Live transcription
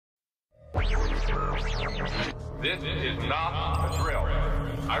This is not a drill.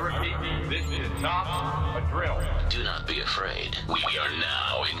 I repeat, this is not a drill. Do not be afraid. We are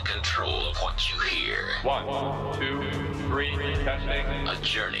now in control of what you hear. 1, 2, 3, testing. A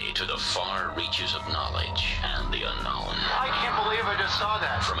journey to the far reaches of knowledge and the unknown. I can't believe I just saw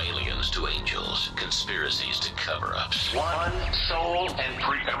that. From aliens to angels, conspiracies to cover-ups. One soul and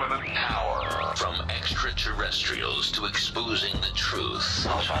preeminent power. From extraterrestrials to exposing the truth.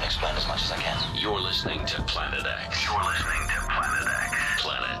 I'll try and explain as much as I can. You're listening to Planet X. You're listening to Planet X.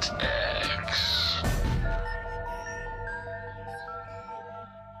 Planet X.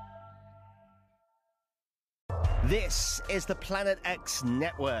 This is the Planet X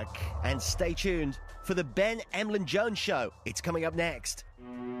Network, and stay tuned for the Ben Emlyn-Jones Show. It's coming up next.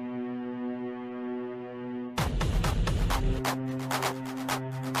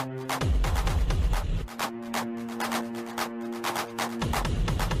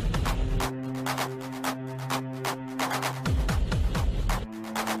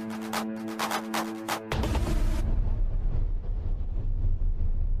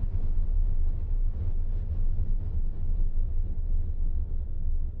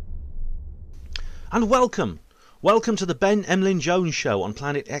 And welcome to the Ben Emlyn-Jones Show on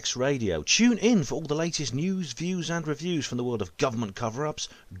Planet X Radio. Tune in for all the latest news, views and reviews from the world of government cover-ups,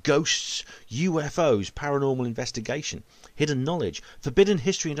 ghosts, UFOs, paranormal investigation, hidden knowledge, forbidden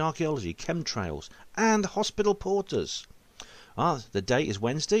history and archaeology, chemtrails and hospital porters. The day is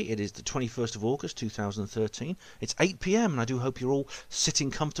Wednesday. It is the 21st of August 2013. It's 8 p.m. and I do hope you're all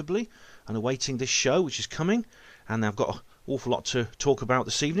sitting comfortably and awaiting this show which is coming. And I've got an awful lot to talk about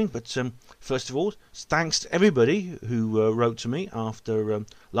this evening, but first of all, thanks to everybody who wrote to me after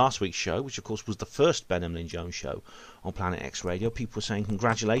last week's show, which of course was the first Ben Emlyn-Jones Show on Planet X Radio. People were saying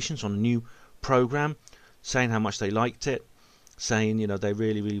congratulations on a new programme, saying how much they liked it, saying, you know, they're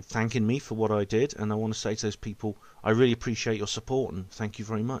really thanking me for what I did, and I want to say to those people, I really appreciate your support and thank you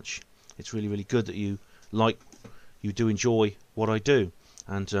very much. It's really good that you do enjoy what I do,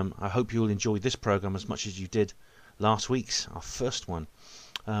 and I hope you'll enjoy this programme as much as you did last week's, our first one.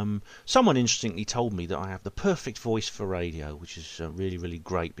 Someone interestingly told me that I have the perfect voice for radio, which is really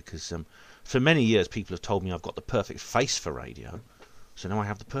great, because for many years people have told me I've got the perfect face for radio, so now I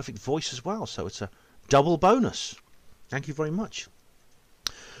have the perfect voice as well, so it's a double bonus. Thank you very much.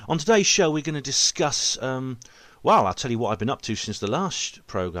 On today's show we're going to discuss, well, I'll tell you what I've been up to since the last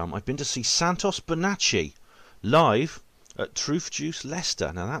programme. I've been to see Santos Bonacci live at Truth Juice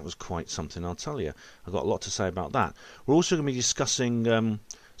Leicester. Now that was quite something, I'll tell you. I've got a lot to say about that. We're also going to be discussing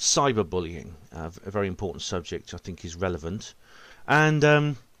cyberbullying, a very important subject I think is relevant.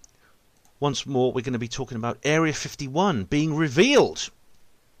 And once more we're going to be talking about Area 51 being revealed,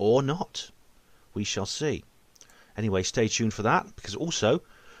 or not. We shall see. Anyway, stay tuned for that, because also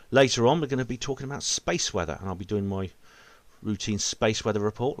later on we're going to be talking about space weather, and I'll be doing my routine space weather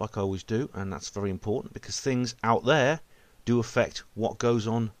report like I always do, and that's very important because things out there do affect what goes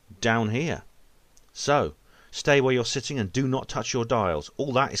on down here. So, stay where you're sitting and do not touch your dials.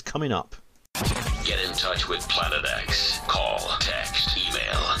 All that is coming up. Get in touch with Planet X. Call, text,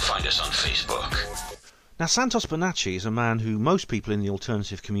 email. Find us on Facebook. Now, Santos Bonacci is a man who most people in the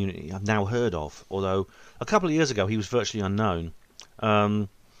alternative community have now heard of, although a couple of years ago he was virtually unknown. Now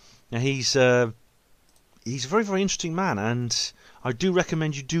he's a very interesting man, and I do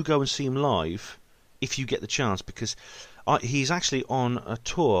recommend you do go and see him live if you get the chance, because he's actually on a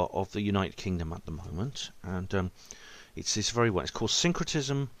tour of the United Kingdom at the moment, and it's very well. It's called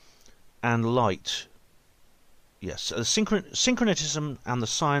Syncretism and Light. Yes, Syncretism and the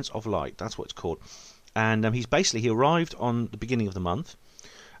Science of Light. That's what it's called. And he arrived on the beginning of the month,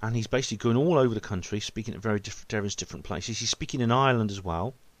 and he's basically going all over the country, speaking at various different places. He's speaking in Ireland as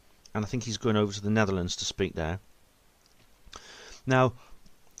well, and I think he's going over to the Netherlands to speak there. Now,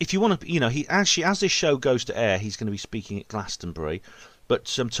 if you want to, he actually, as this show goes to air, he's going to be speaking at Glastonbury. But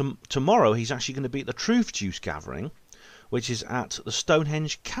tomorrow he's actually going to be at the Truth Juice gathering, which is at the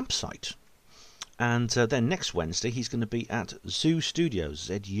Stonehenge campsite. And then next Wednesday he's going to be at Zoo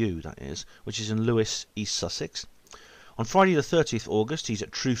Studios, ZU that is, which is in Lewes, East Sussex. On Friday the 30th of August he's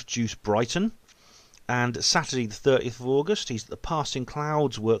at Truth Juice Brighton. And Saturday the 30th of August he's at the Passing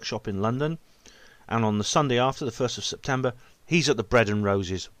Clouds workshop in London. And on the Sunday after, the 1st of September, he's at the Bread and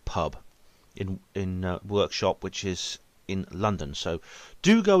Roses pub in workshop, which is in London. So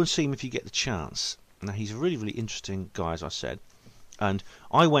do go and see him if you get the chance. Now, he's a really interesting guy, as I said. And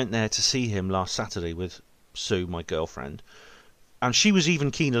I went there to see him last Saturday with Sue, my girlfriend. And she was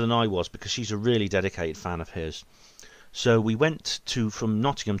even keener than I was, because she's a really dedicated fan of his. So we went from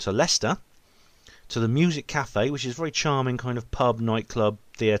Nottingham to Leicester, to the Music Cafe, which is a very charming kind of pub, nightclub,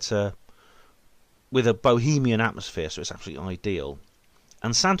 theatre, with a bohemian atmosphere, so it's absolutely ideal.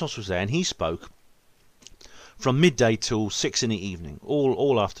 And Santos was there, and he spoke from midday till 6 in the evening,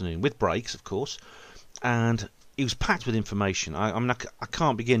 all afternoon, with breaks, of course. And he was packed with information. I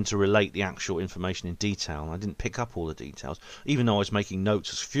can't begin to relate the actual information in detail. I didn't pick up all the details, even though I was making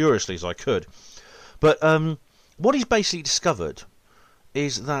notes as furiously as I could. But what he's basically discovered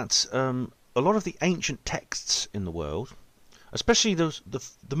is that a lot of the ancient texts in the world, especially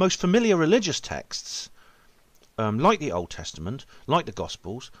the most familiar religious texts, like the Old Testament, like the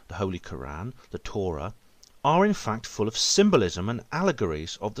Gospels, the Holy Quran, the Torah, are in fact full of symbolism and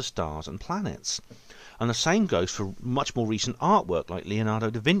allegories of the stars and planets. And the same goes for much more recent artwork like Leonardo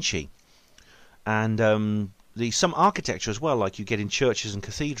da Vinci, and some architecture as well, like you get in churches and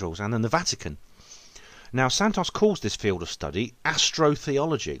cathedrals and in the Vatican. Now, Santos calls this field of study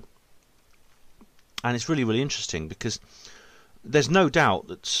astrotheology, and it's really, really interesting because there's no doubt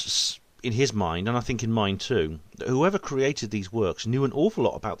that in his mind, and I think in mine too, that whoever created these works knew an awful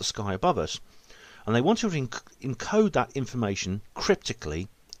lot about the sky above us, and they wanted to encode that information cryptically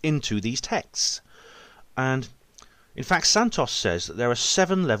into these texts. And in fact, Santos says that there are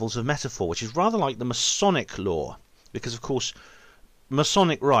 7 levels of metaphor, which is rather like the Masonic law, because of course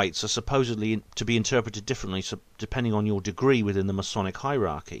Masonic rites are supposedly to be interpreted differently depending on your degree within the Masonic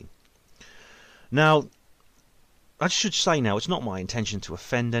hierarchy. Now, I should say now, it's not my intention to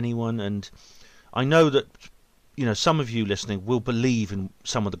offend anyone, and I know that some of you listening will believe in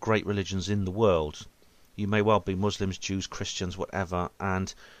some of the great religions in the world. You may well be Muslims, Jews, Christians, whatever,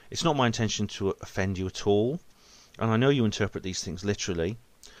 and it's not my intention to offend you at all. And I know you interpret these things literally.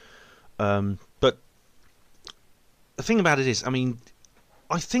 But the thing about it is,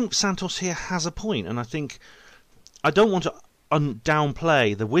 I think Santos here has a point, and I don't want to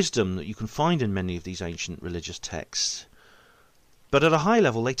downplay the wisdom that you can find in many of these ancient religious texts. But at a high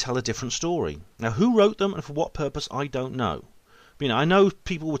level, they tell a different story. Now, who wrote them and for what purpose, I don't know. I know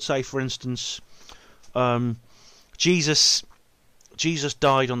people would say, for instance, Jesus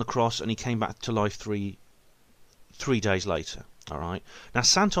died on the cross and he came back to life three days later. All right. Now,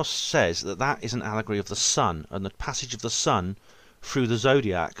 Santos says that is an allegory of the sun and the passage of the sun through the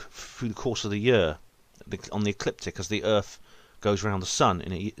zodiac through the course of the year, on the ecliptic, as the Earth goes around the sun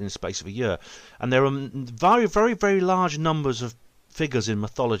in the space of a year. And there are very, very, very large numbers of figures in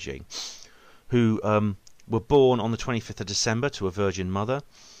mythology who were born on the 25th of December to a virgin mother.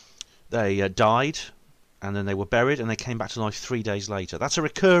 They died, and then they were buried, and they came back to life 3 days later. That's a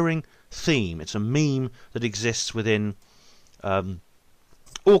recurring theme. It's a meme that exists within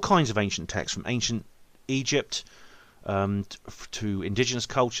all kinds of ancient texts, from ancient Egypt to indigenous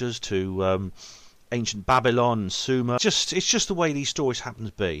cultures to ancient Babylon and Sumer. It's just the way these stories happen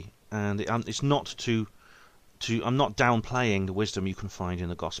to be, and it's not I'm not downplaying the wisdom you can find in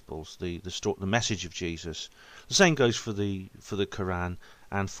the Gospels, the message of Jesus. The same goes for the Quran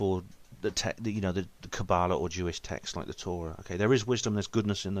and for the Kabbalah or Jewish texts like the Torah. Okay, there is wisdom, there's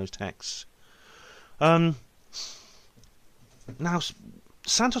goodness in those texts. Now,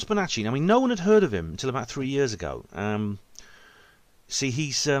 Santos Bonacci. No one had heard of him until about 3 years ago.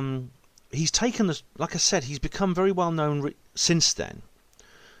 He's taken this, like I said, he's become very well known since then,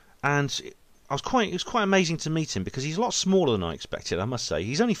 and it was quite amazing to meet him because he's a lot smaller than I expected, I must say.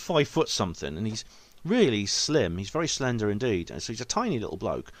 He's only 5 foot something, and he's really slim. He's very slender indeed, and so he's a tiny little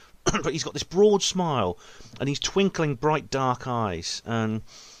bloke, but he's got this broad smile, and he's twinkling bright dark eyes, and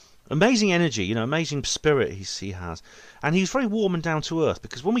amazing energy, amazing spirit he has. And he's very warm and down to earth,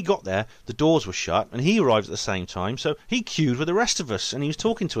 because when we got there, the doors were shut, and he arrived at the same time, so he queued with the rest of us, and he was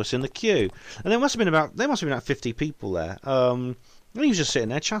talking to us in the queue. And there must have been about 50 people there. And he was just sitting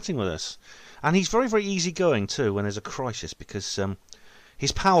there chatting with us. And he's very, very easygoing too when there's a crisis, because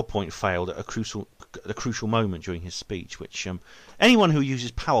his PowerPoint failed at a crucial moment during his speech, which anyone who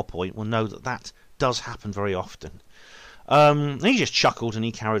uses PowerPoint will know that does happen very often. He just chuckled and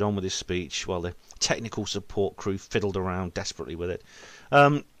he carried on with his speech while the technical support crew fiddled around desperately with it.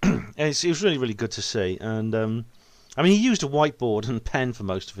 It was really, really good to see. And he used a whiteboard and pen for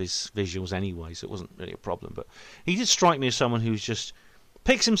most of his visuals anyway, so it wasn't really a problem. But he did strike me as someone who's just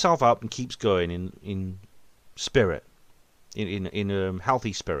picks himself up and keeps going in spirit, in a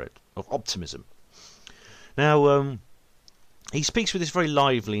healthy spirit of optimism. Now, he speaks with this very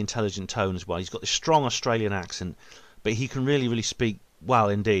lively, intelligent tone as well. He's got this strong Australian accent, but he can really, really speak well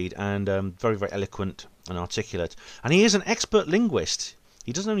indeed, and very, very eloquent and articulate. And he is an expert linguist.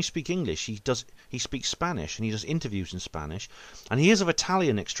 He doesn't only speak English, he speaks Spanish, and he does interviews in Spanish. And he is of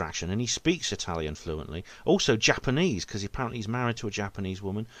Italian extraction, and he speaks Italian fluently. Also Japanese, because apparently he's married to a Japanese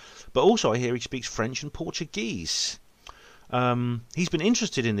woman. But also I hear he speaks French and Portuguese. He's been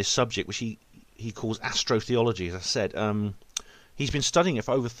interested in this subject, which he he calls astrotheology, as I said. He's been studying it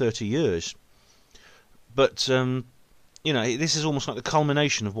for over 30 years. But, this is almost like the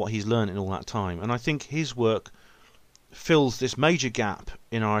culmination of what he's learned in all that time. And I think his work fills this major gap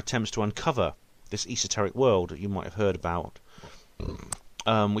in our attempts to uncover this esoteric world that you might have heard about,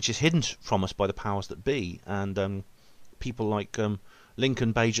 which is hidden from us by the powers that be. And people like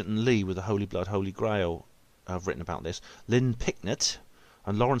Lincoln, Bagent and Lee with the Holy Blood, Holy Grail have written about this. Lynn Picknett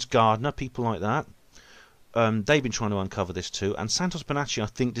and Lawrence Gardner, people like that. They've been trying to uncover this too. And Santos Bonacci, I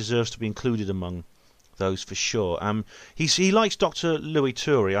think, deserves to be included among those for sure. He likes Dr. Louis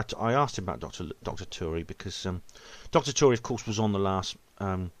Turi. I asked him about Dr. Turi because Dr. Turi, of course, was on the last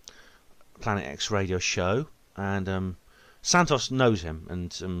Planet X radio show. And Santos knows him,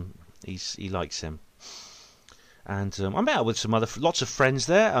 and he likes him. And I met up with lots of friends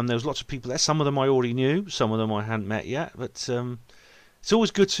there, and there was lots of people there. Some of them I already knew, some of them I hadn't met yet. But it's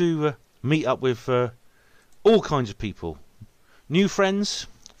always good to meet up with all kinds of people, new friends,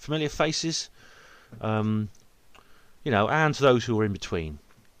 familiar faces, and those who are in between.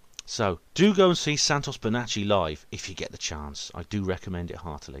 So do go and see Santos Bonacci live if you get the chance. I do recommend it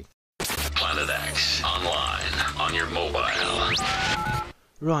heartily. Planet X online on your mobile.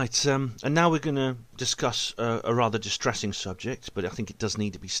 Right, and now we're going to discuss a rather distressing subject, but I think it does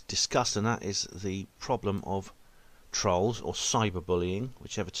need to be discussed, and that is the problem of trolls, or cyberbullying,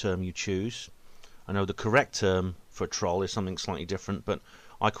 whichever term you choose. I know the correct term for a troll is something slightly different, but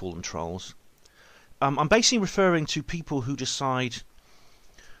I call them trolls. I'm basically referring to people who decide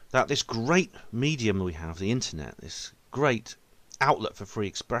that this great medium we have, the internet, this great outlet for free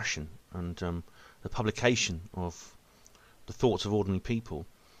expression and the publication of the thoughts of ordinary people,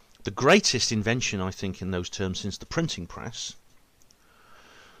 the greatest invention, I think, in those terms since the printing press.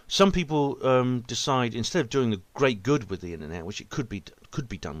 Some people decide, instead of doing the great good with the internet, which it could be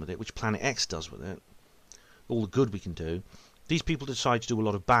done with it, which Planet X does with it, all the good we can do, these people decide to do a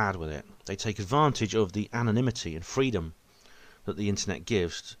lot of bad with it. They take advantage of the anonymity and freedom that the internet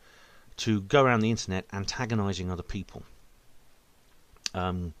gives to go around the internet antagonizing other people.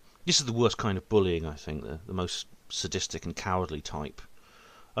 This is the worst kind of bullying, I think, the most sadistic and cowardly type.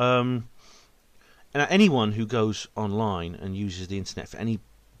 And anyone who goes online and uses the internet for any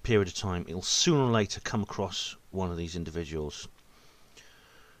period of time, it'll sooner or later come across one of these individuals.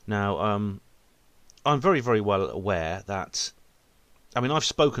 Now, I'm very, very well aware that, I've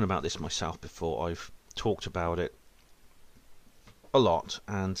spoken about this myself before. I've talked about it a lot,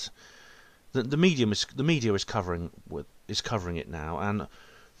 and the media is covering it now. And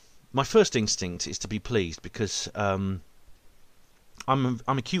my first instinct is to be pleased, because I'm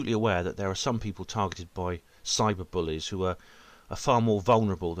acutely aware that there are some people targeted by cyberbullies who are far more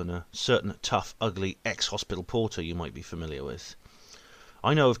vulnerable than a certain tough, ugly ex-hospital porter you might be familiar with.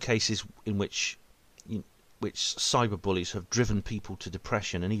 I know of cases in which cyberbullies have driven people to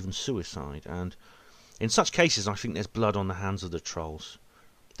depression and even suicide, and in such cases I think there's blood on the hands of the trolls.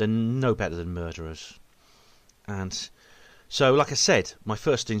 They're no better than murderers. And so, like I said, my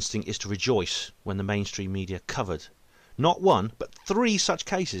first instinct is to rejoice when the mainstream media covered not one, but 3 such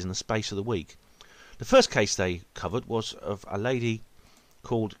cases in the space of the week. The first case they covered was of a lady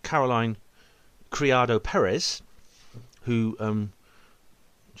called Caroline Criado Perez, who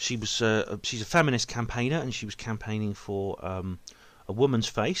she's a feminist campaigner, and she was campaigning for a woman's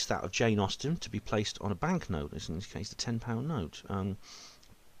face, that of Jane Austen, to be placed on a banknote, in this case the £10 note.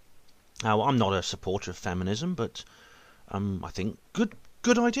 Now, I'm not a supporter of feminism, but I think good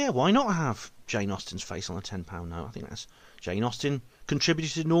idea. Why not have Jane Austen's face on a £10 note? I think Jane Austen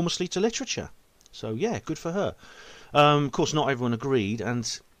contributed enormously to literature. So, yeah, good for her. Of course, not everyone agreed,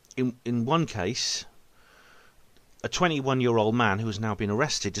 and in one case, a 21-year-old man who has now been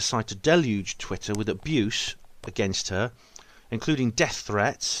arrested decided to deluge Twitter with abuse against her, including death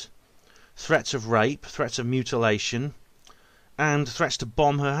threats, threats of rape, threats of mutilation, and threats to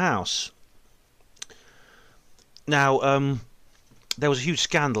bomb her house. Now, there was a huge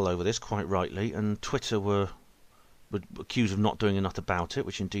scandal over this, quite rightly, and Twitter were accused of not doing enough about it,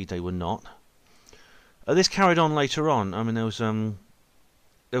 which indeed they were not. This carried on later on.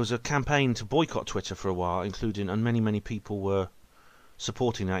 There was a campaign to boycott Twitter for a while, and many people were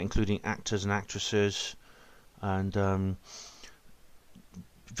supporting that, including actors and actresses, and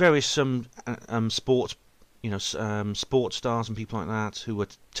various sports, sports stars and people like that who were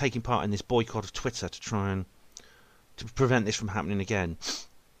taking part in this boycott of Twitter to try and to prevent this from happening again.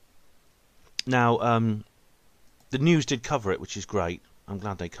 Now, the news did cover it, which is great. I'm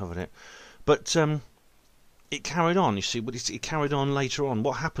glad they covered it, but it carried on, you see, but it carried on later on.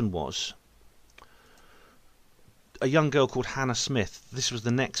 What happened was, a young girl called Hannah Smith. This was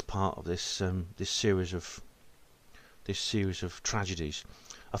the next part of this series of tragedies.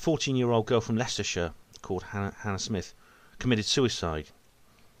 A 14-year-old girl from Leicestershire called Hannah Smith committed suicide,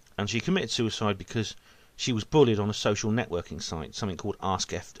 and she committed suicide because she was bullied on a social networking site, something called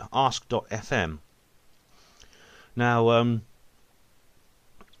Ask.fm. Now,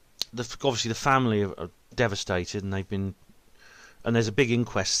 obviously the family are devastated, and there's a big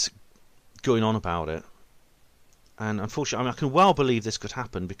inquest going on about it. And unfortunately, I can well believe this could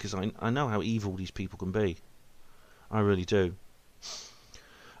happen, because I know how evil these people can be. I really do.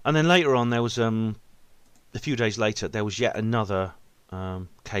 And then later on, there was a few days later, there was yet another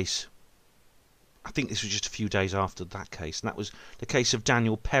case. I think this was just a few days after that case, and that was the case of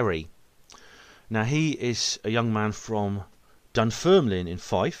Daniel Perry. Now, he is a young man from Dunfermline in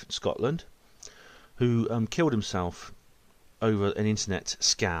Fife, Scotland, who killed himself over an internet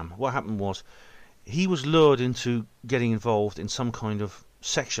scam. What happened was, he was lured into getting involved in some kind of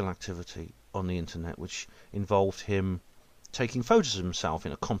sexual activity on the internet, which involved him taking photos of himself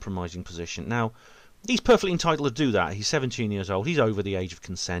in a compromising position. Now, he's perfectly entitled to do that. He's 17 years old. He's over the age of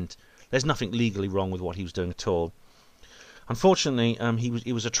consent. There's nothing legally wrong with what he was doing at all. Unfortunately,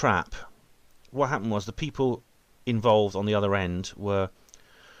 he was a trap. What happened was, the people involved on the other end were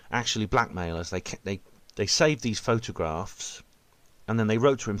actually blackmailers. They saved these photographs, and then they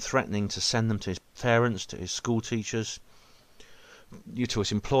wrote to him threatening to send them to his parents, to his school teachers, to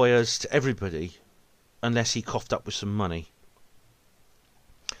his employers, to everybody, unless he coughed up with some money.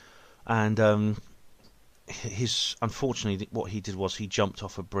 And unfortunately, what he did was he jumped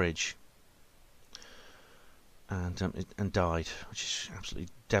off a bridge and died, which is an absolutely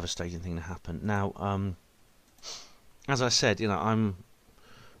devastating thing to happen. Now, as I said,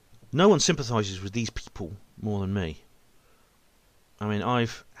 no one sympathises with these people more than me. I mean,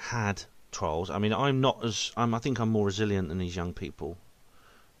 I've had trials. I mean, I think I'm more resilient than these young people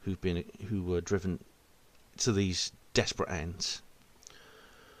who were driven to these desperate ends.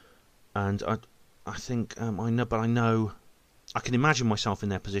 And I think I know I can imagine myself in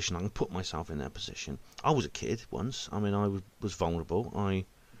their position. I can put myself in their position. I was a kid once. I mean, I was vulnerable. I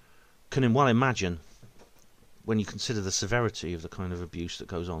can well imagine, when you consider the severity of the kind of abuse that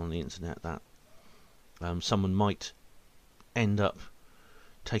goes on the internet, that someone might end up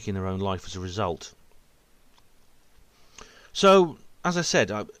taking their own life as a result. So, as I said,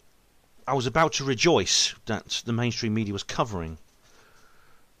 I was about to rejoice that the mainstream media was covering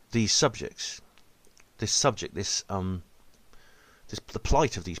these subjects, the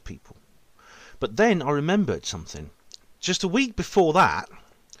plight of these people. But then I remembered something. Just a week before that,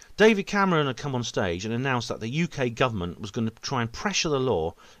 David Cameron had come on stage and announced that the UK government was going to try and pressure the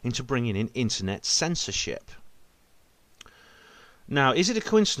law into bringing in internet censorship. Now, is it a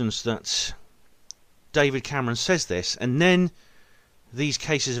coincidence that David Cameron says this, and then these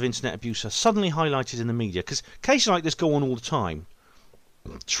cases of internet abuse are suddenly highlighted in the media? Because cases like this go on all the time.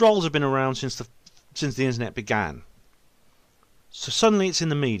 Trolls have been around since the internet began. So suddenly it's in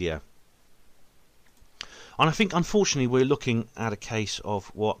the media. And I think, unfortunately, we're looking at a case of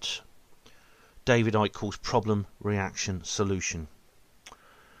what David Icke calls problem, reaction, solution.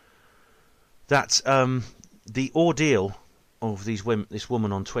 That the ordeal of this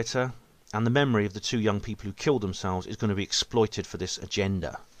woman on Twitter and the memory of the two young people who killed themselves is going to be exploited for this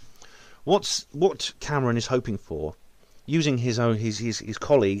agenda. What Cameron is hoping for, using his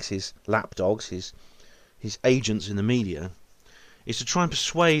colleagues, his lapdogs, his agents in the media, is to try and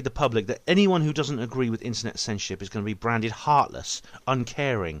persuade the public that anyone who doesn't agree with internet censorship is going to be branded heartless,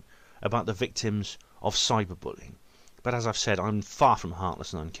 uncaring about the victims of cyberbullying. But as I've said, I'm far from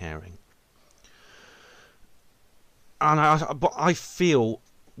heartless and uncaring. But I feel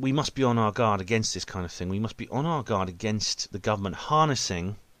we must be on our guard against this kind of thing. We must be on our guard against the government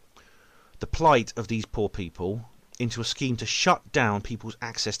harnessing the plight of these poor people into a scheme to shut down people's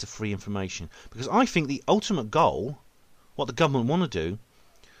access to free information. Because I think the ultimate goal, what the government want to do,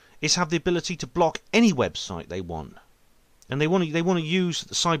 is have the ability to block any website they want. And they want to use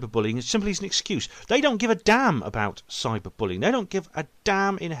cyberbullying simply as an excuse. They don't give a damn about cyberbullying. They don't give a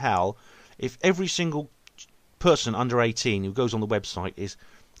damn in hell if every single person under 18 who goes on the website is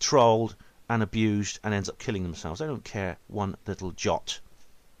trolled and abused and ends up killing themselves. They don't care one little jot.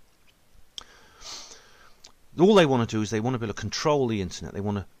 All they want to do is they want to be able to control the internet. They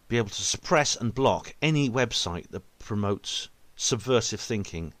want to be able to suppress and block any website that promotes subversive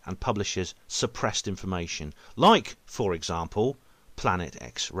thinking and publishes suppressed information, like, for example, Planet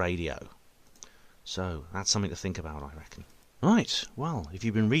X Radio. So that's something to think about, I reckon. Right, well, if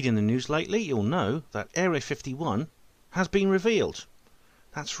you've been reading the news lately, you'll know that Area 51 has been revealed.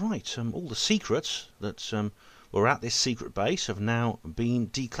 That's right, all the secrets that were at this secret base have now been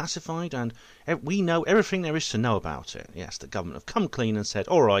declassified, and we know everything there is to know about it. Yes, the government have come clean and said,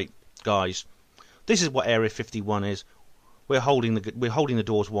 all right, guys, this is what Area 51 is. We're holding the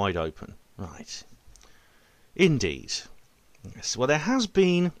doors wide open. Right. Indeed. Yes. Well, there has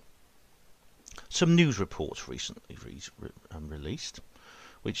been some news reports recently released,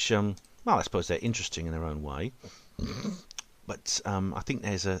 which, well, I suppose they're interesting in their own way. But I think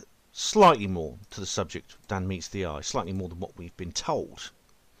there's a slightly more to the subject than meets the eye, slightly more than what we've been told.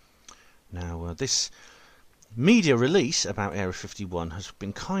 Now, this media release about Area 51 has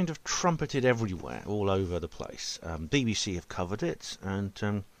been kind of trumpeted everywhere, all over the place. BBC have covered it,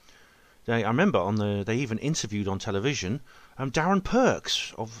 and I remember they even interviewed on television Darren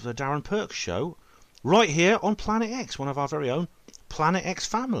Perks of the Darren Perks Show, right here on Planet X, one of our very own Planet X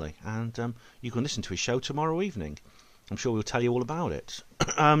family. And you can listen to his show tomorrow evening. I'm sure we'll tell you all about it.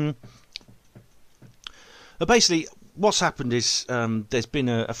 Basically, what's happened is there's been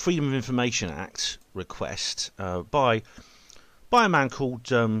a Freedom of Information Act request by a man called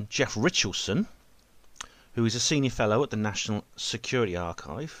Jeff Richardson, who is a senior fellow at the National Security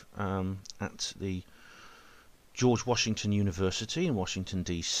Archive at the George Washington University in Washington,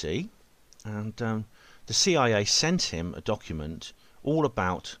 D.C. And the CIA sent him a document all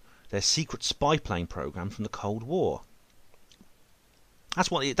about their secret spy plane program from the Cold War. That's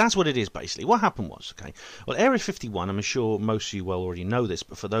what it is, basically. What happened was, okay, well, Area 51, I'm sure most of you well already know this,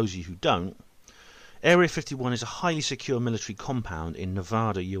 but for those of you who don't, Area 51 is a highly secure military compound in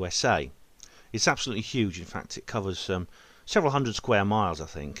Nevada, USA. It's absolutely huge. In fact, it covers several hundred square miles, I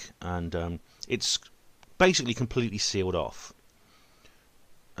think, and it's basically completely sealed off.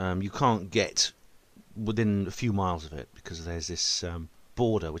 You can't get within a few miles of it because there's this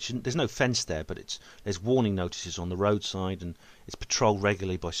border, which there's no fence there, but there's warning notices on the roadside, and it's patrolled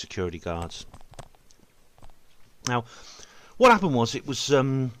regularly by security guards. Now, what happened was it was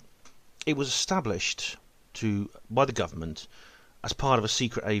established by the government as part of a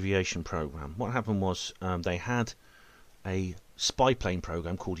secret aviation program. What happened was they had a spy plane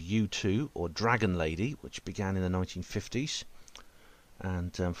program called U-2, or Dragon Lady, which began in the 1950s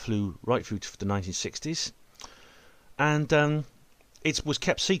and flew right through to the 1960s. And it was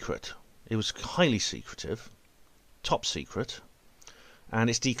kept secret. It was highly secretive, top secret, and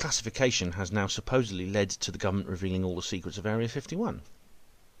its declassification has now supposedly led to the government revealing all the secrets of Area 51.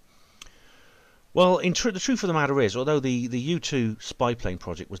 Well, the truth of the matter is, although the U-2 spy plane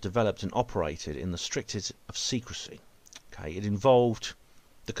project was developed and operated in the strictest of secrecy, okay, it involved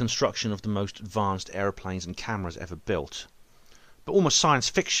the construction of the most advanced aeroplanes and cameras ever built, but almost science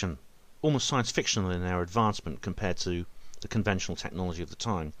fictional in their advancement compared to the conventional technology of the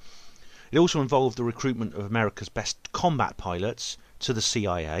time. It also involved the recruitment of America's best combat pilots to the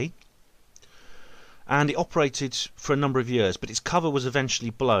CIA, and it operated for a number of years, but its cover was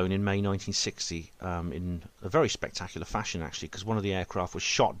eventually blown in May 1960 in a very spectacular fashion, actually, because one of the aircraft was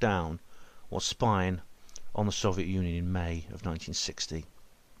shot down while spying on the Soviet Union in May of 1960.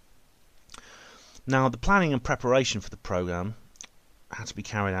 Now, the planning and preparation for the program had to be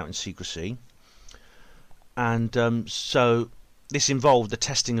carried out in secrecy, and so this involved the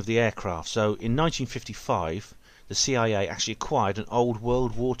testing of the aircraft. So in 1955, the CIA actually acquired an old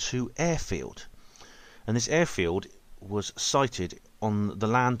World War II airfield, and this airfield was sited on the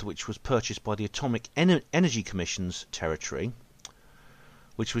land which was purchased by the Atomic Energy Commission's territory,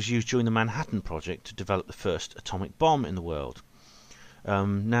 which was used during the Manhattan Project to develop the first atomic bomb in the world.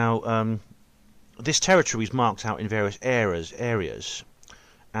 This territory is marked out in various areas,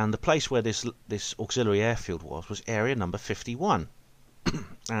 and the place where this auxiliary airfield was area number 51.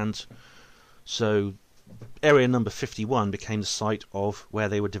 And so area number 51 became the site of where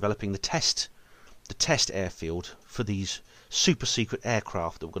they were developing the test airfield for these super secret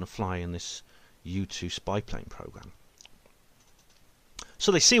aircraft that were going to fly in this U-2 spy plane program.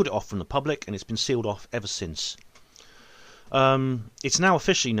 So they sealed it off from the public, and it's been sealed off ever since. It's now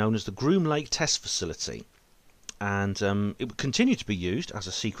officially known as the Groom Lake Test Facility, and it would continue to be used as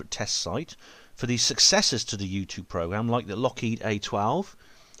a secret test site for the successors to the U-2 program, like the Lockheed A-12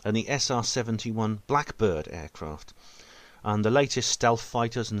 and the SR-71 Blackbird aircraft. And the latest stealth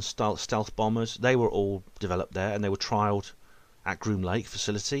fighters and stealth bombers, they were all developed there, and they were trialled at Groom Lake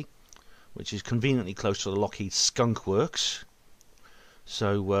facility, which is conveniently close to the Lockheed Skunk Works.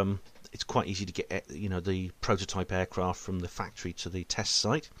 So it's quite easy to get the prototype aircraft from the factory to the test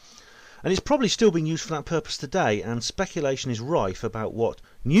site. And it's probably still being used for that purpose today, and speculation is rife about what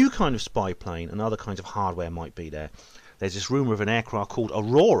new kind of spy plane and other kinds of hardware might be there. There's this rumour of an aircraft called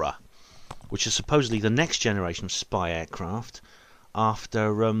Aurora, which is supposedly the next generation of spy aircraft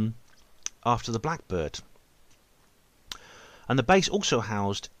after the Blackbird. And the base also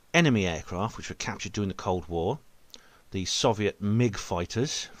housed enemy aircraft, which were captured during the Cold War. The Soviet MiG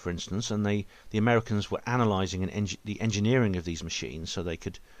fighters, for instance, and the Americans were analysing the engineering of these machines so they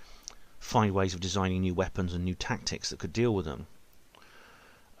could find ways of designing new weapons and new tactics that could deal with them.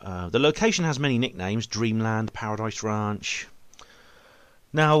 The location has many nicknames: Dreamland, Paradise Ranch.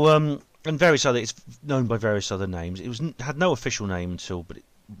 Now, and it's known by various other names. It had no official name until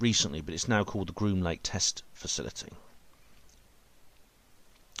recently, but it's now called the Groom Lake Test Facility.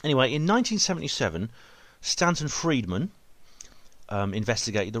 Anyway, in 1977, Stanton Friedman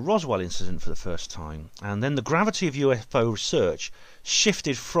investigated the Roswell incident for the first time, and then the gravity of UFO research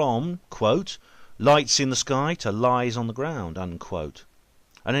shifted from, quote, lights in the sky to lies on the ground, unquote.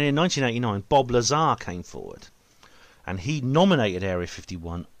 And then in 1989, Bob Lazar came forward, and he nominated Area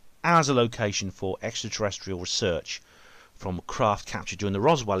 51 as a location for extraterrestrial research from craft captured during the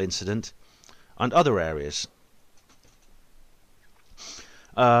Roswell incident and other areas.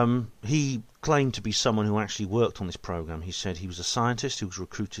 He claimed to be someone who actually worked on this program. He said he was a scientist who was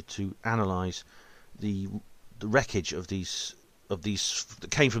recruited to analyse the wreckage of these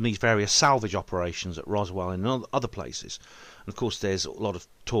that came from these various salvage operations at Roswell and other places. And of course, there's a lot of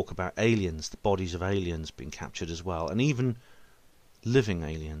talk about aliens, the bodies of aliens being captured as well, and even living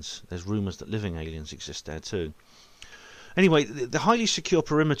aliens. There's rumours that living aliens exist there too. Anyway, the highly secure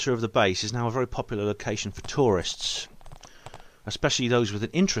perimeter of the base is now a very popular location for tourists, especially those with an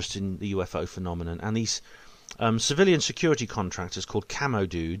interest in the UFO phenomenon. And these civilian security contractors called camo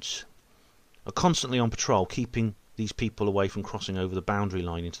dudes are constantly on patrol, keeping these people away from crossing over the boundary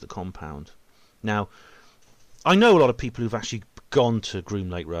line into the compound. Now, I know a lot of people who've actually gone to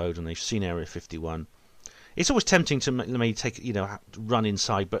Groom Lake Road and they've seen Area 51. It's always tempting to maybe run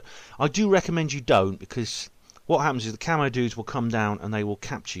inside, but I do recommend you don't, because what happens is the camo dudes will come down and they will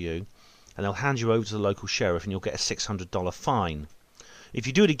capture you, and they'll hand you over to the local sheriff, and you'll get a $600 fine. If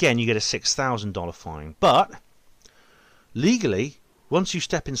you do it again, you get a $6,000 fine. But legally, once you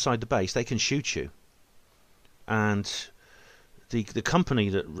step inside the base, they can shoot you. And the company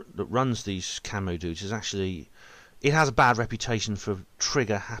that runs these camo dudes it has a bad reputation for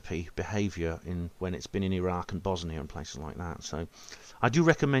trigger-happy behaviour when it's been in Iraq and Bosnia and places like that. So I do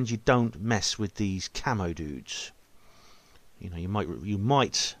recommend you don't mess with these camo dudes. You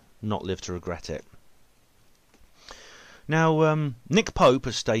might not live to regret it. Now, Nick Pope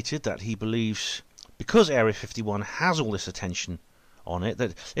has stated that he believes, because Area 51 has all this attention on it,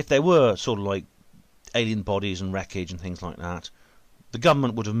 that if there were sort of like alien bodies and wreckage and things like that, the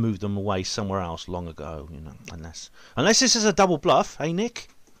government would have moved them away somewhere else long ago, unless this is a double bluff. Hey, Nick?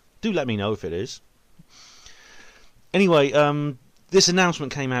 Do let me know if it is. Anyway, this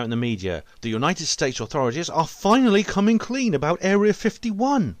announcement came out in the media. The United States authorities are finally coming clean about Area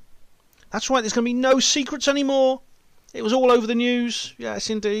 51. That's right, there's going to be no secrets anymore. It was all over the news. Yes,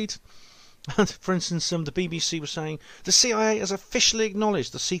 indeed. For instance, the BBC was saying the CIA has officially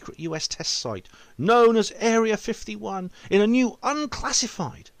acknowledged the secret US test site known as Area 51 in a new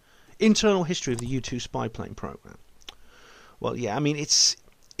unclassified internal history of the U-2 spy plane program. Well, yeah, I mean,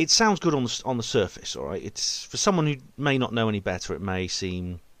 it sounds good on the surface, all right. It's for someone who may not know any better. It may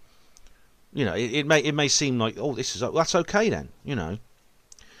seem, it may seem like, oh, that's okay then,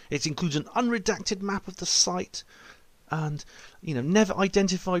 It includes an unredacted map of the site, and never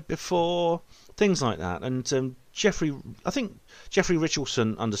identified before, things like that. And I think Jeffrey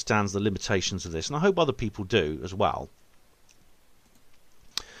Richardson understands the limitations of this, and I hope other people do as well.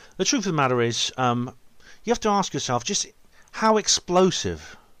 The truth of the matter is, you have to ask yourself just how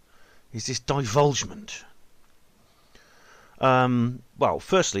explosive is this divulgement? Well,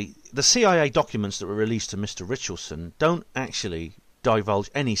 firstly, the CIA documents that were released to Mr. Richardson don't actually divulge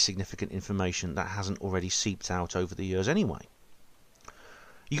any significant information that hasn't already seeped out over the years anyway.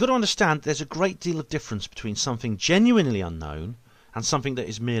 You've got to understand there's a great deal of difference between something genuinely unknown and something that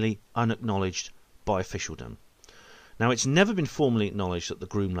is merely unacknowledged by officialdom. Now, it's never been formally acknowledged that the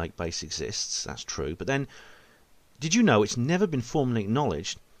Groom Lake base exists, that's true, but then, did you know it's never been formally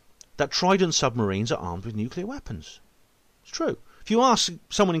acknowledged that Trident submarines are armed with nuclear weapons? It's true. If you ask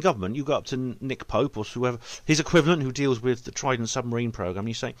someone in government, you go up to Nick Pope or whoever, his equivalent who deals with the Trident submarine program,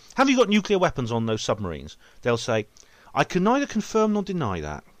 you say, have you got nuclear weapons on those submarines? They'll say, I can neither confirm nor deny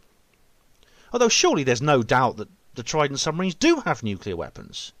that. Although surely there's no doubt that the Trident submarines do have nuclear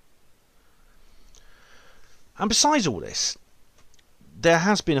weapons. And besides all this, there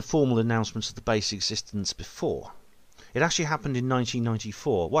has been a formal announcement of the base existence before. It actually happened in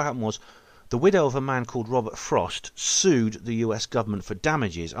 1994. What happened was, the widow of a man called Robert Frost sued the US government for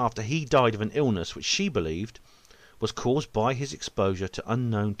damages after he died of an illness which she believed was caused by his exposure to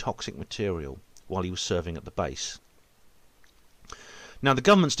unknown toxic material while he was serving at the base. Now, the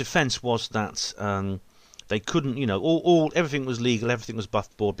government's defence was that they couldn't, everything was legal, everything was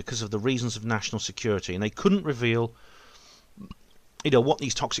above board because of the reasons of national security, and they couldn't reveal, what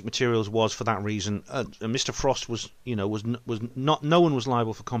these toxic materials was for that reason. Mr. Frost was not. No one was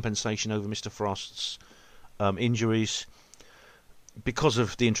liable for compensation over Mr. Frost's injuries because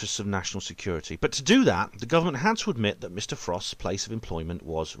of the interests of national security. But to do that, the government had to admit that Mr. Frost's place of employment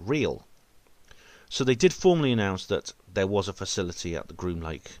was real. So they did formally announce that there was a facility at the Groom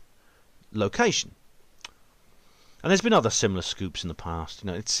Lake location. And there's been other similar scoops in the past.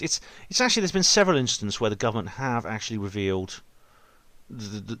 It's actually, there's been several instances where the government have actually revealed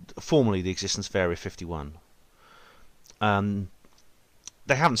formally the existence of Area 51.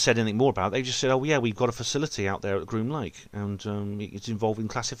 They haven't said anything more about it. They just said, oh yeah, we've got a facility out there at Groom Lake, and it's involving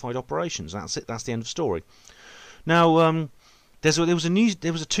classified operations. That's it. That's the end of story. Now, there was a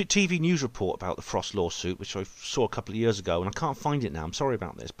TV news report about the Frost lawsuit, which I saw a couple of years ago, and I can't find it now. I'm sorry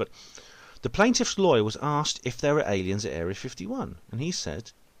about this, but the plaintiff's lawyer was asked if there were aliens at Area 51, and he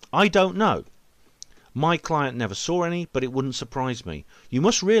said, "I don't know. My client never saw any, but it wouldn't surprise me. You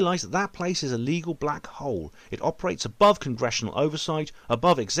must realise that place is a legal black hole. It operates above congressional oversight,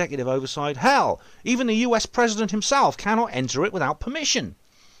 above executive oversight. Hell, even the US President himself cannot enter it without permission.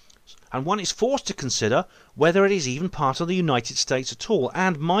 And one is forced to consider whether it is even part of the United States at all,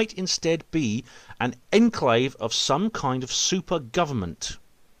 and might instead be an enclave of some kind of super government."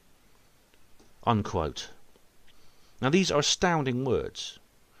 Unquote. Now, these are astounding words,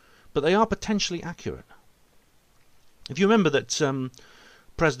 but they are potentially accurate. If you remember that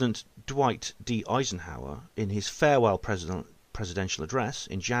President Dwight D. Eisenhower, in his farewell presidential address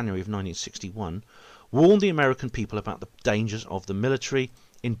in January of 1961, warned the American people about the dangers of the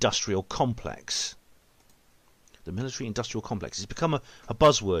military-industrial complex. The military-industrial complex has become a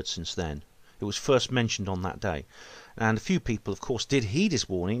buzzword since then. It was first mentioned on that day. And a few people, of course, did heed his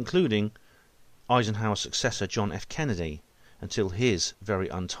warning, including Eisenhower's successor, John F. Kennedy, until his very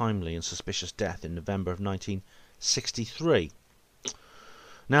untimely and suspicious death in November of 1963.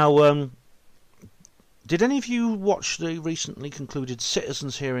 Now, did any of you watch the recently concluded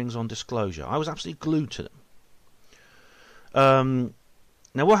citizens' hearings on disclosure? I was absolutely glued to them.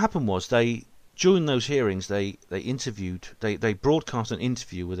 Now, what happened was during those hearings, they broadcast an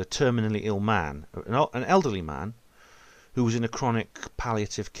interview with a terminally ill man, an elderly man, who was in a chronic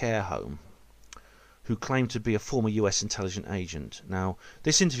palliative care home, who claimed to be a former US intelligence agent. Now,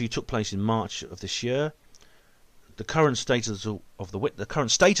 this interview took place in March of this year. The current status of the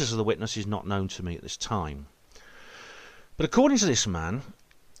witness is not known to me at this time. But according to this man,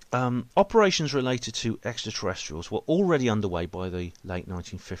 operations related to extraterrestrials were already underway by the late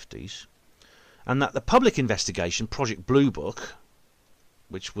 1950s, and that the public investigation, Project Blue Book,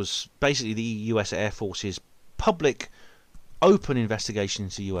 which was basically the US Air Force's public, open investigation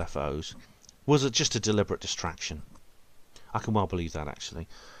into UFOs, was just a deliberate distraction. I can well believe that, actually.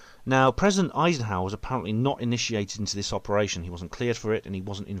 Now, President Eisenhower was apparently not initiated into this operation. He wasn't cleared for it, and he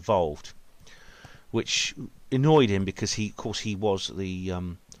wasn't involved, which annoyed him because he was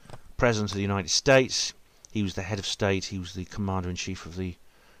the President of the United States. He was the head of state. He was the Commander-in-Chief of the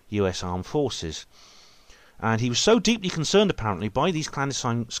US Armed Forces. And he was so deeply concerned, apparently, by these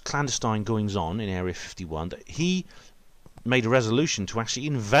clandestine goings-on in Area 51 that he made a resolution to actually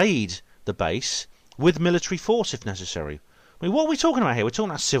invade the base with military force if necessary. I mean, what are we talking about here? We're talking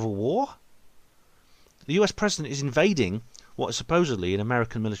about civil war? The US President is invading what is supposedly an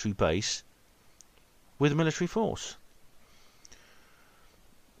American military base with military force.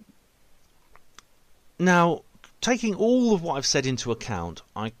 Now, taking all of what I've said into account,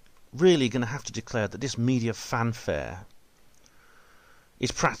 I'm really going to have to declare that this media fanfare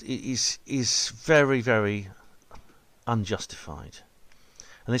is very, very unjustified.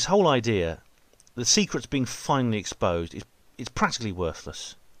 And this whole idea, the secret's being finally exposed, is practically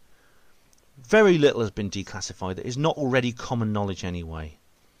worthless. Very little has been declassified that is not already common knowledge anyway.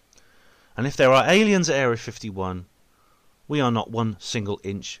 And if there are aliens at Area 51, we are not one single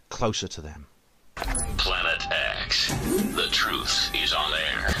inch closer to them. Planet X. The truth is on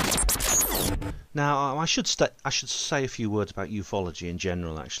air. Now, I should say a few words about ufology in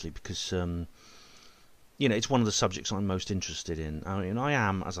general, actually, because it's one of the subjects I'm most interested in. I mean, I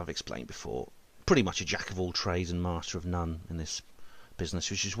am, as I've explained before, pretty much a jack of all trades and master of none in this business,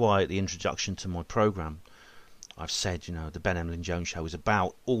 which is why at the introduction to my programme I've said, the Ben Emlyn-Jones Show is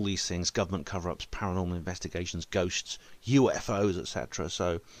about all these things: government cover-ups, paranormal investigations, ghosts, UFOs, etc.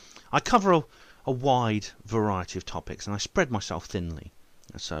 So I cover a wide variety of topics, and I spread myself thinly.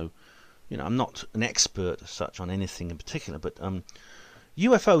 So, I'm not an expert as such on anything in particular, but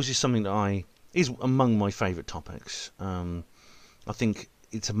UFOs is something that is among my favourite topics. I think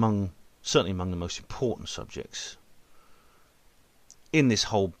it's certainly among the most important subjects in this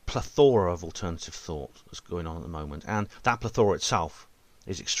whole plethora of alternative thought that's going on at the moment, and that plethora itself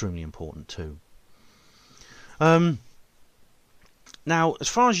is extremely important too. Now, as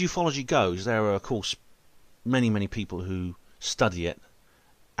far as ufology goes, there are, of course, many people who study it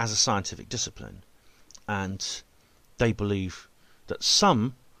as a scientific discipline, and they believe that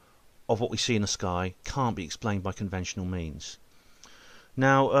some of what we see in the sky can't be explained by conventional means.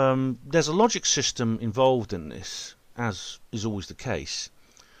 Now, there's a logic system involved in this, as is always the case,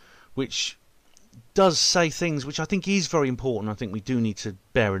 which does say things which I think is very important. I think we do need to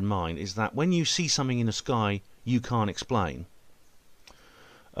bear in mind, is that when you see something in the sky you can't explain,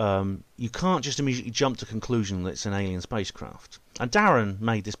 you can't just immediately jump to the conclusion that it's an alien spacecraft. And Darren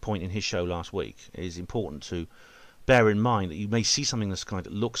made this point in his show last week. It is important to bear in mind that you may see something in the sky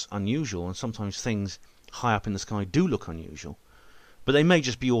that looks unusual, and sometimes things high up in the sky do look unusual, but they may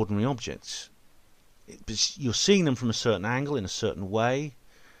just be ordinary objects. You're seeing them from a certain angle, in a certain way,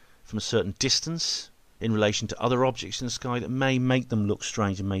 from a certain distance, in relation to other objects in the sky that may make them look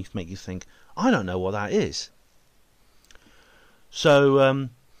strange and may make you think, I don't know what that is. So,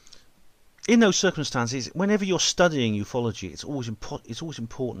 in those circumstances, whenever you're studying ufology, it's always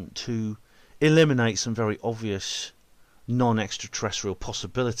important to eliminate some very obvious non-extraterrestrial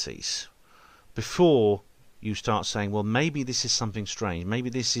possibilities before you start saying, well, maybe this is something strange, maybe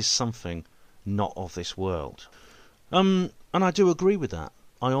this is something not of this world. And I do agree with that.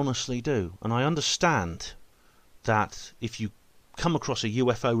 I honestly do. And I understand that if you come across a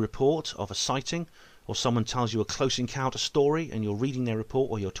UFO report of a sighting, or someone tells you a close encounter story and you're reading their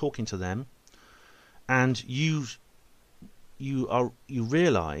report or you're talking to them, and you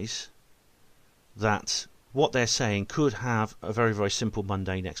realise that what they're saying could have a very, very simple,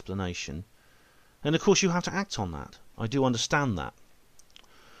 mundane explanation, and of course you have to act on that. I do understand that.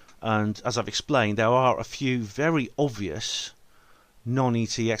 And as I've explained, there are a few very obvious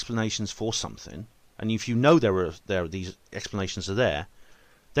non-ET explanations for something, and if you know these explanations are there,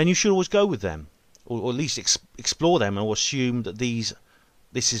 then you should always go with them, or at least explore them, or assume that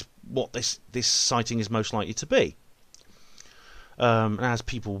this is what this sighting is most likely to be. And as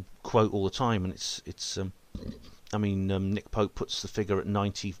people quote all the time, and Nick Pope puts the figure at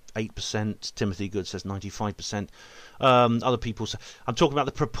 98%. Timothy Good says 95%. Other people say, I'm talking about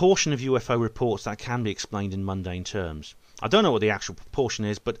the proportion of UFO reports that can be explained in mundane terms. I don't know what the actual proportion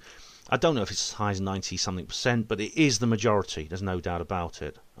is, but I don't know if it's as high as 90-something%, but it is the majority. There's no doubt about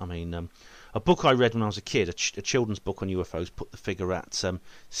it. I mean, a book I read when I was a kid, a children's book on UFOs, put the figure at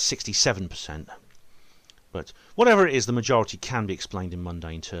 67%. But whatever it is, the majority can be explained in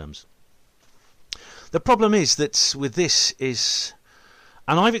mundane terms. The problem is that with this is,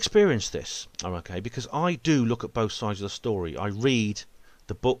 and I've experienced this, okay, because I do look at both sides of the story. I read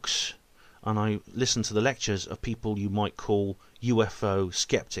the books and I listen to the lectures of people you might call UFO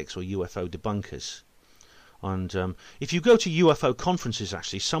skeptics or UFO debunkers. And if you go to UFO conferences,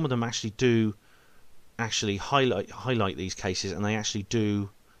 actually, some of them actually do highlight these cases, and they actually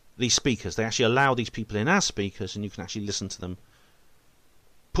do, these speakers, they actually allow these people in as speakers, and you can actually listen to them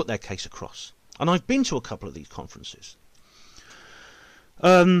put their case across. And I've been to a couple of these conferences.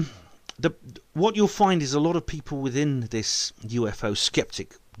 What you'll find is a lot of people within this UFO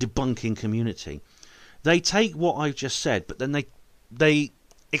skeptic debunking community, they take what I've just said, but then they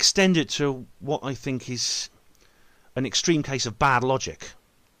extend it to what I think is an extreme case of bad logic.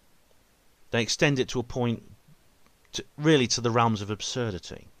 They extend it to a point, really to the realms of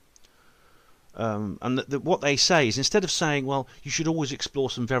absurdity. And what they say is, instead of saying, well, you should always explore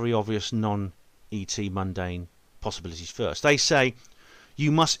some very obvious non-ET mundane possibilities first, they say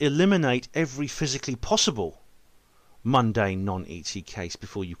you must eliminate every physically possible mundane non-ET case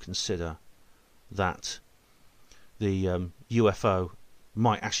before you consider that the UFO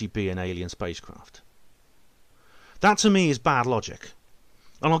might actually be an alien spacecraft. That to me is bad logic.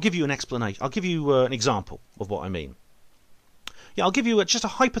 And I'll give you an explanation. I'll give you an example of what I mean. Yeah, I'll give you just a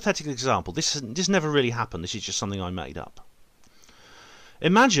hypothetical example. This never really happened. This is just something I made up.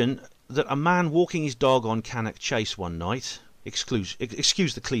 Imagine that a man walking his dog on Cannock Chase one night, excuse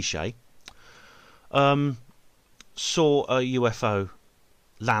the cliche, saw a UFO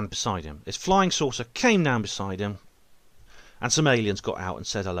land beside him. This flying saucer came down beside him, and some aliens got out and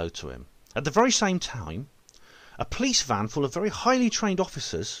said hello to him. At the very same time, a police van full of very highly trained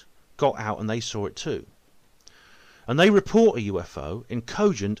officers got out and they saw it too. And they report a UFO in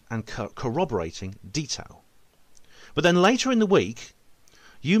cogent and corroborating detail. But then later in the week,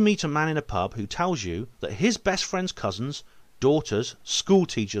 you meet a man in a pub who tells you that his best friend's cousins, daughters, school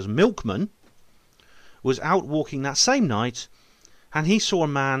teachers, milkmen, was out walking that same night and he saw a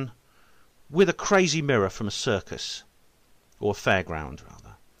man with a crazy mirror from a circus, or a fairground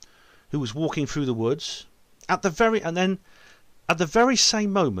rather, who was walking through the woods at the very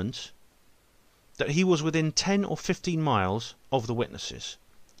same moment that he was within 10 or 15 miles of the witnesses.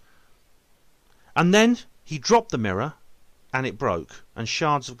 And then he dropped the mirror and it broke and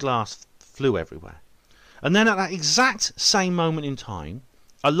shards of glass flew everywhere. And then at that exact same moment in time,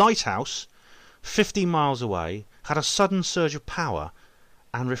 a lighthouse 15 miles away had a sudden surge of power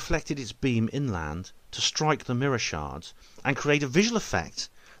and reflected its beam inland to strike the mirror shards and create a visual effect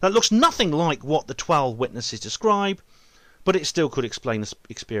that looks nothing like what the 12 witnesses describe, but it still could explain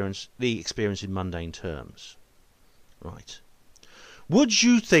the experience in mundane terms. Right. Would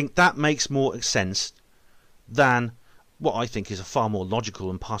you think that makes more sense than what I think is a far more logical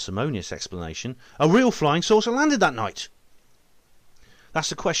and parsimonious explanation? A real flying saucer landed that night. That's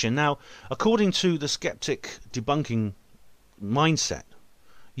the question. Now, according to the skeptic debunking mindset,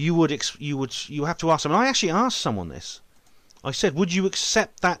 you have to ask someone. I actually asked someone this. I said, would you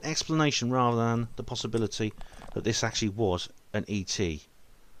accept that explanation rather than the possibility that this actually was an ET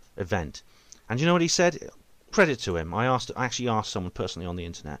event? And you know what he said? Credit to him. I actually asked someone personally on the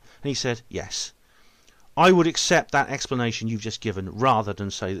internet, and he said, yes, I would accept that explanation you've just given rather than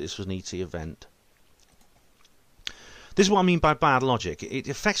say that this was an ET event. This is what I mean by bad logic. It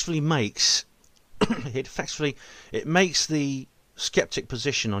effectively makes it makes the skeptic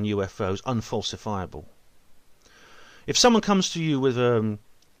position on UFOs unfalsifiable. If someone comes to you with a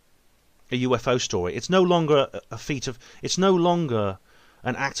UFO story, it's no longer it's no longer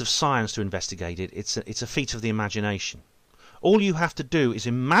an act of science to investigate it. It's a feat of the imagination. All you have to do is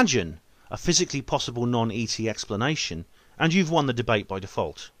imagine a physically possible non-ET explanation, and you've won the debate by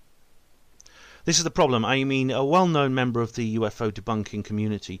default. This is the problem. I mean, a well-known member of the UFO debunking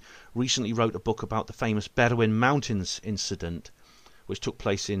community recently wrote a book about the famous Bedouin Mountains incident, which took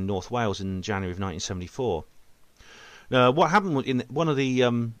place in North Wales in January of 1974. What happened in one of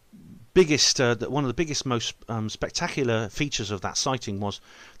the biggest, most spectacular features of that sighting was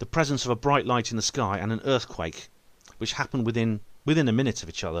the presence of a bright light in the sky and an earthquake, which happened within a minute of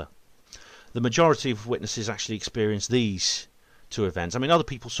each other. The majority of witnesses actually experienced these two events. I mean, other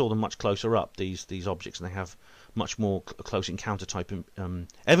people saw them much closer up, these objects, and they have much more close encounter type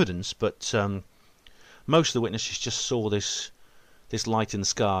evidence. But most of the witnesses just saw this light in the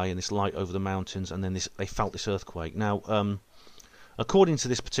sky and this light over the mountains, and then they felt this earthquake. Now, according to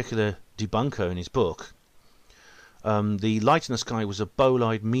this particular debunker in his book, the light in the sky was a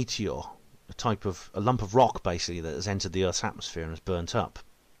bolide meteor, a lump of rock basically that has entered the Earth's atmosphere and has burnt up,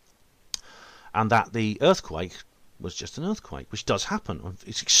 and that the earthquake was just an earthquake, which does happen.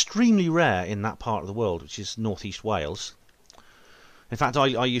 It's extremely rare in that part of the world, which is northeast Wales. In fact,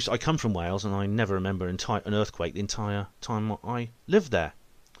 I come from Wales, and I never remember an earthquake the entire time I lived there.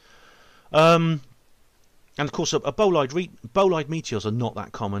 And of course, bolide meteors are not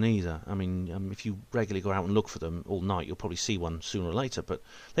that common either. I mean, if you regularly go out and look for them all night, you'll probably see one sooner or later, but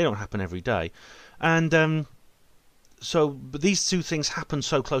they don't happen every day. And but these two things happen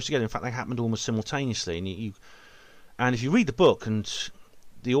so close together. In fact, they happened almost simultaneously. And if you read the book, and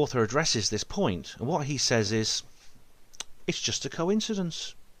the author addresses this point, and what he says is, it's just a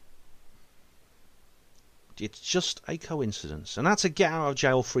coincidence. It's just a coincidence. And that's a get out of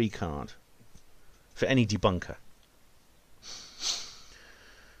jail free card for any debunker.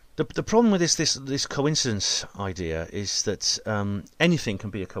 The problem with this coincidence idea is that anything can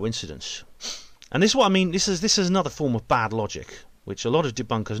be a coincidence. And this is what I mean. This is another form of bad logic, which a lot of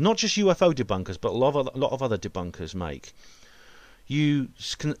debunkers, not just UFO debunkers, but a lot of other debunkers make. You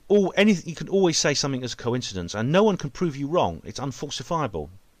can always say something as a coincidence, and no one can prove you wrong. It's unfalsifiable.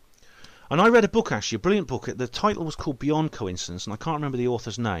 And I read a book, actually, a brilliant book. The title was called Beyond Coincidence, and I can't remember the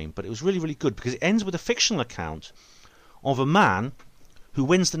author's name, but it was really, really good because it ends with a fictional account of a man who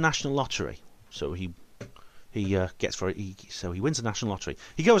wins the national lottery. So he wins the national lottery.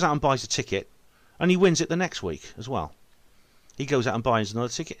 He goes out and buys a ticket, and he wins it the next week as well. He goes out and buys another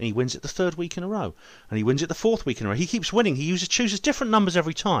ticket, and he wins it the third week in a row. And he wins it the fourth week in a row. He keeps winning. He chooses different numbers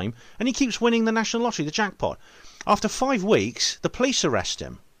every time, and he keeps winning the national lottery, the jackpot. After 5 weeks, the police arrest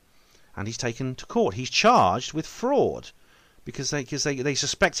him, and he's taken to court. He's charged with fraud because they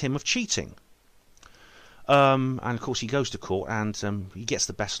suspect him of cheating. And, of course, he goes to court, and he gets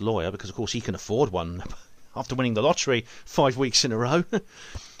the best lawyer because, of course, he can afford one after winning the lottery 5 weeks in a row.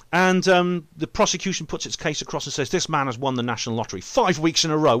 And the prosecution puts its case across and says, this man has won the national lottery 5 weeks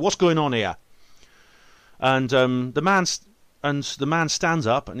in a row. What's going on here? And the man stands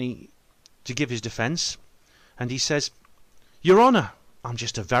up to give his defence, and he says, Your Honour, I'm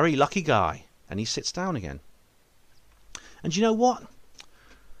just a very lucky guy. And he sits down again. And you know what?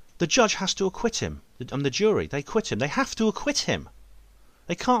 The judge has to acquit him. And the jury, they acquit him. They have to acquit him.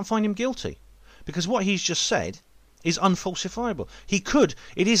 They can't find him guilty. Because what he's just said is unfalsifiable.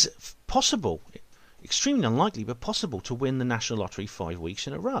 It is possible, extremely unlikely, but possible to win the National Lottery 5 weeks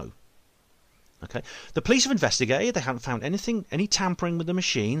in a row. Okay. The police have investigated. They haven't found any tampering with the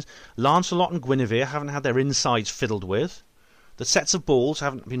machines. Lancelot and Guinevere haven't had their insides fiddled with. The sets of balls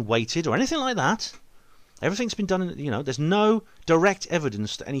haven't been weighted or anything like that. Everything's been done, there's no direct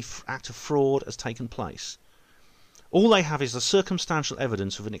evidence that any act of fraud has taken place. All they have is the circumstantial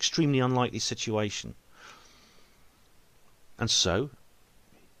evidence of an extremely unlikely situation. And so,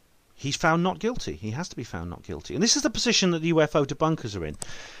 he's found not guilty. He has to be found not guilty. And this is the position that the UFO debunkers are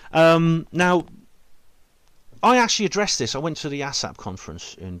in. Now, I actually addressed this. I went to the ASAP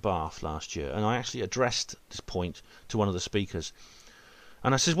conference in Bath last year, and I actually addressed this point to one of the speakers.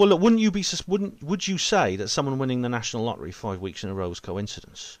 And I said, well, look, would you say that someone winning the National Lottery 5 weeks in a row is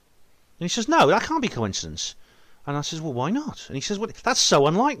coincidence? And he says, no, that can't be coincidence. And I says, well, why not? And he says, well, that's so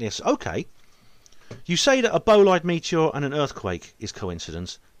unlikely. I said, okay. You say that a bolide meteor and an earthquake is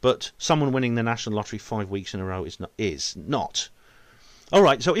coincidence, but someone winning the National Lottery 5 weeks in a row is not. All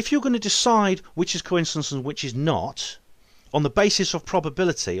right, so if you're going to decide which is coincidence and which is not, on the basis of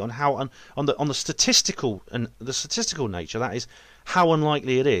probability, on the statistical nature, that is, how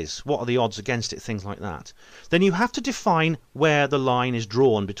unlikely it is, what are the odds against it, things like that, then you have to define where the line is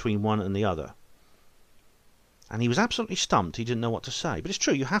drawn between one and the other. And he was absolutely stumped. He didn't know what to say. But it's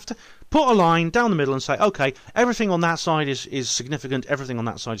true. You have to put a line down the middle and say, OK, everything on that side is significant. Everything on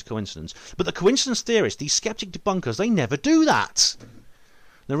that side is coincidence. But the coincidence theorists, these skeptic debunkers, they never do that.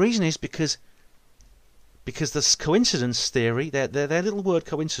 The reason is because this coincidence theory, their little word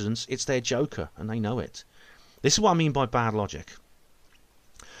coincidence, it's their joker, and they know it. This is what I mean by bad logic.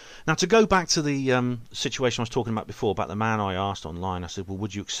 Now, to go back to the situation I was talking about before, about the man I asked online, I said, well,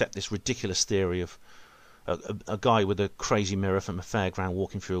 would you accept this ridiculous theory of a guy with a crazy mirror from a fairground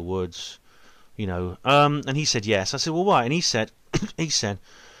walking through the woods, and he said yes. I said, well, why? And he said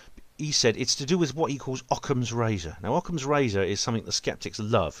it's to do with what he calls Occam's razor. Now, Occam's razor is something the skeptics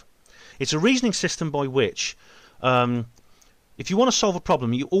love. It's a reasoning system by which, if you want to solve a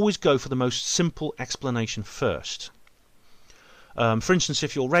problem, you always go for the most simple explanation first. For instance,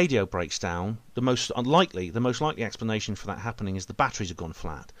 if your radio breaks down, the most likely explanation for that happening is the batteries have gone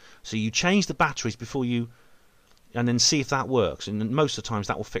flat. So you change the batteries and then see if that works. And most of the times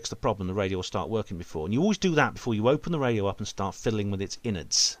that will fix the problem. The radio will start working before. And you always do that before you open the radio up and start fiddling with its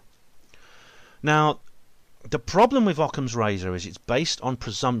innards. Now, the problem with Occam's razor is it's based on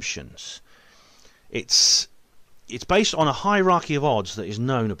presumptions. It's based on a hierarchy of odds that is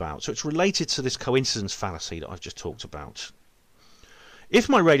known about. So it's related to this coincidence fallacy that I've just talked about. If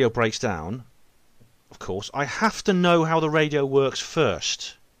my radio breaks down, of course, I have to know how the radio works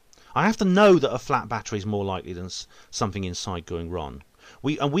first. I have to know that a flat battery is more likely than something inside going wrong.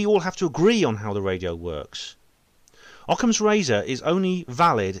 We all have to agree on how the radio works. Occam's razor is only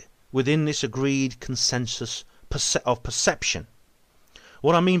valid within this agreed consensus of perception.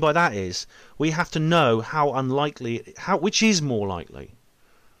 What I mean by that is we have to know which is more likely,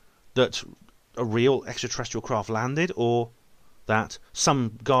 that a real extraterrestrial craft landed, or that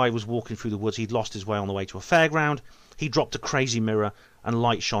some guy was walking through the woods, he'd lost his way on the way to a fairground, he dropped a crazy mirror and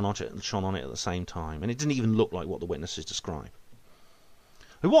light shone on it at the same time, and it didn't even look like what the witnesses describe.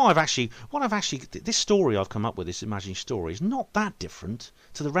 This story I've come up with, this imaginary story, is not that different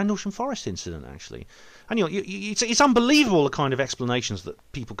to the Rendlesham Forest incident, actually. And it's unbelievable the kind of explanations that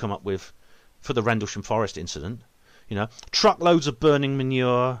people come up with for the Rendlesham Forest incident. Truckloads of burning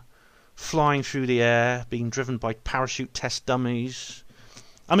manure, flying through the air, being driven by parachute test dummies.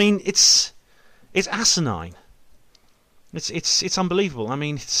 I mean, it's asinine. It's unbelievable. I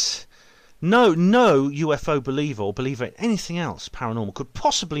mean, no UFO believer or believer in anything else paranormal could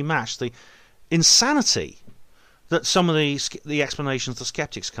possibly match the insanity that some of the explanations the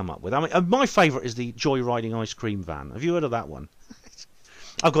skeptics come up with. I mean, my favourite is the joyriding ice cream van. Have you heard of that one?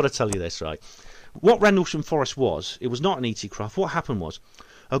 I've got to tell you this, right? What Rendlesham Forest was, it was not an ET craft. What happened was,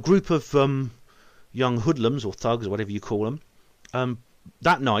 a group of young hoodlums or thugs or whatever you call them,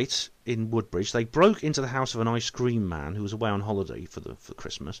 that night in Woodbridge, they broke into the house of an ice cream man who was away on holiday for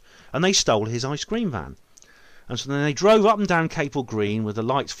Christmas, and they stole his ice cream van. And so then they drove up and down Capel Green with the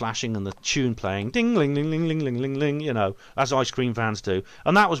lights flashing and the tune playing, ding, ling, ling, ling, ling, ling, ling, ling, as ice cream vans do.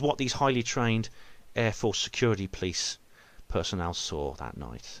 And that was what these highly trained Air Force security police personnel saw that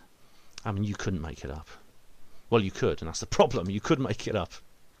night. I mean, you couldn't make it up. Well, you could, and that's the problem. You could make it up.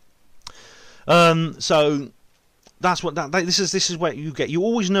 So that's what this is where you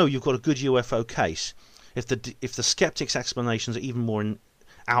always know you've got a good UFO case if the skeptics' explanations are even more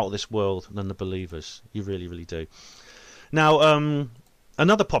out of this world than the believers. You really, really do. Now,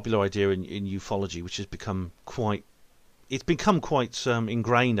 another popular idea in ufology, which has become quite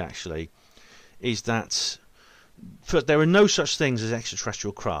ingrained actually, is that there are no such things as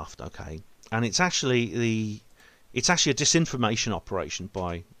extraterrestrial craft. Okay, and it's actually a disinformation operation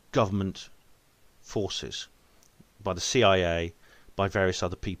by government forces, by the CIA, by various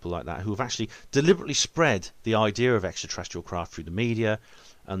other people like that, who have actually deliberately spread the idea of extraterrestrial craft through the media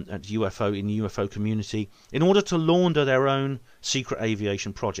and UFO in the UFO community in order to launder their own secret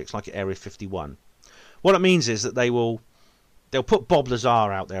aviation projects like Area 51. What it means is that they'll put Bob Lazar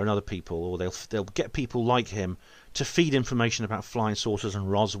out there and other people, or they'll get people like him to feed information about flying saucers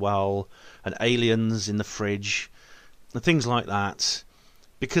and Roswell and aliens in the fridge and things like that,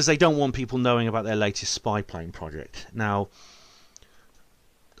 because they don't want people knowing about their latest spy plane project. Now,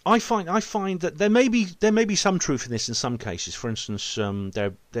 I find that there may be some truth in this in some cases. For instance,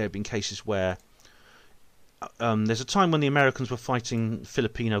 there have been cases where there's a time when the Americans were fighting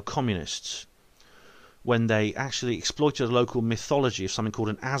Filipino communists, when they actually exploited a local mythology of something called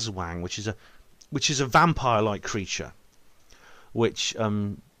an aswang, which is a vampire-like creature, which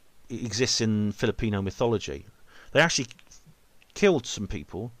exists in Filipino mythology. They actually killed some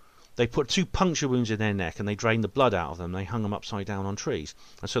people. They put 2 puncture wounds in their neck and they drained the blood out of them. They hung them upside down on trees.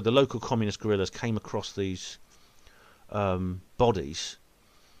 And so the local communist guerrillas came across these bodies,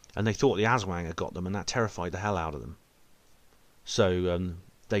 and they thought the Aswang had got them, and that terrified the hell out of them. So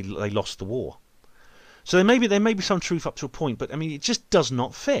they lost the war. So there may be some truth up to a point, but I mean, it just does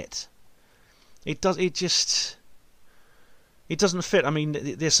not fit. It doesn't fit. I mean,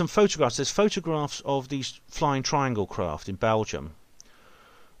 there's some photographs. There's photographs of these flying triangle craft in Belgium,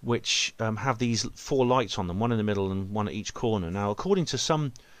 which have these 4 lights on them, one in the middle and one at each corner. Now, according to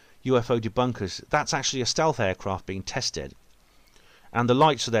some UFO debunkers, that's actually a stealth aircraft being tested, and the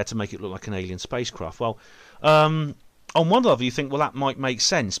lights are there to make it look like an alien spacecraft. Well, on one level, you think, well, that might make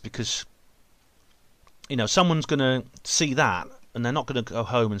sense, because someone's going to see that, and they're not going to go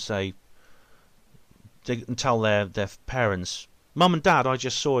home and say, and tell their parents, "Mum and Dad, I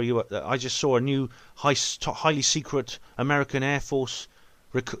just saw a new highly secret American Air Force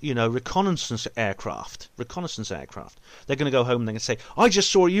reconnaissance aircraft. They're going to go home and they're going to say, "I just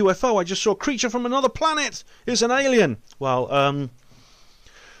saw a UFO. I just saw a creature from another planet. It's an alien." Well,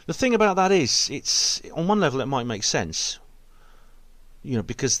 the thing about that is, it's on one level it might make sense,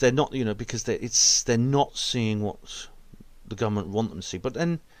 because they're not, they're not seeing what the government want them to see. But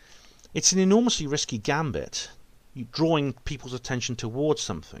then it's an enormously risky gambit, drawing people's attention towards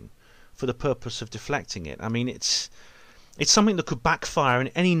something for the purpose of deflecting it. I mean, it's something that could backfire in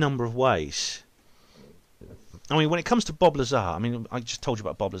any number of ways. I mean, when it comes to Bob Lazar, I just told you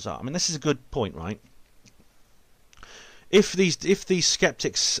about Bob Lazar. I mean, this is a good point, right? If these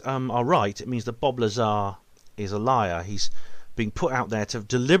skeptics are right, it means that Bob Lazar is a liar. He's being put out there to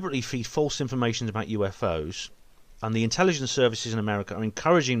deliberately feed false information about UFOs, and the intelligence services in America are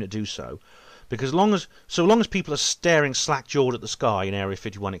encouraging him to do so, because so long as people are staring slack-jawed at the sky in Area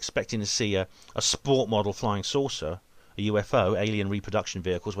 51, expecting to see a sport model flying saucer, a UFO, alien reproduction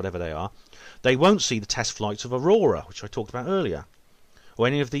vehicles, whatever they are, they won't see the test flights of Aurora, which I talked about earlier, or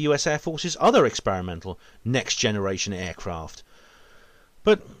any of the US Air Force's other experimental next-generation aircraft.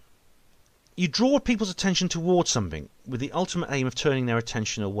 But you draw people's attention towards something with the ultimate aim of turning their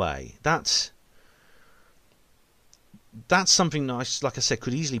attention away. That's something that, like I said,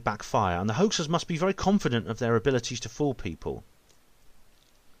 could easily backfire, and the hoaxers must be very confident of their abilities to fool people.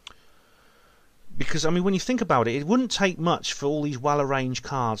 Because, when you think about it, it wouldn't take much for all these well-arranged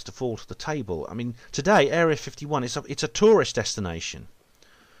cards to fall to the table. Today, Area 51, it's a tourist destination.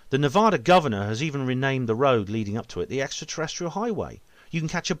 The Nevada governor has even renamed the road leading up to it the Extraterrestrial Highway. You can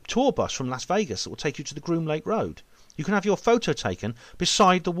catch a tour bus from Las Vegas that will take you to the Groom Lake Road. You can have your photo taken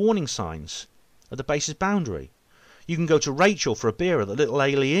beside the warning signs at the base's boundary. You can go to Rachel for a beer at the Little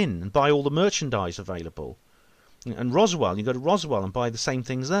Ailey Inn and buy all the merchandise available. And Roswell, you go to Roswell and buy the same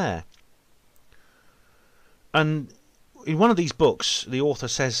things there. And in one of these books, the author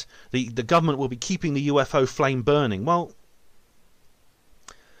says the government will be keeping the UFO flame burning. Well,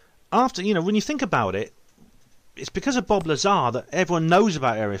 when you think about it, it's because of Bob Lazar that everyone knows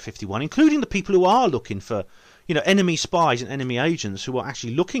about Area 51, including the people who are looking for, enemy spies and enemy agents who are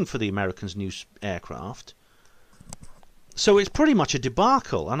actually looking for the Americans' new aircraft. So it's pretty much a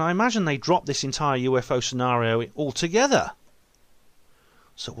debacle, and I imagine they dropped this entire UFO scenario altogether.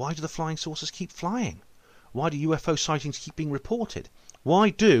 So why do the flying saucers keep flying? Why do UFO sightings keep being reported? Why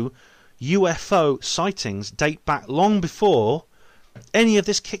do UFO sightings date back long before any of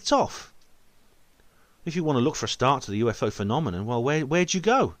this kicked off? If you want to look for a start to the UFO phenomenon, well, where'd you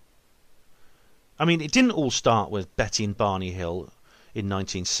go? I mean, it didn't all start with Betty and Barney Hill in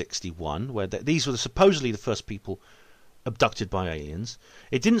 1961, where these were supposedly the first people abducted by aliens.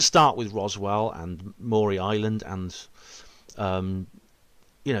 It didn't start with Roswell and Maury Island and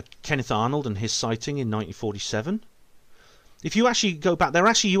Kenneth Arnold and his sighting in 1947. If you actually go back, there are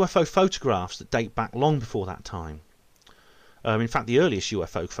actually UFO photographs that date back long before that time. In fact, the earliest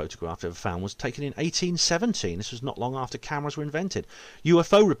UFO photograph ever found was taken in 1817. This was not long after cameras were invented.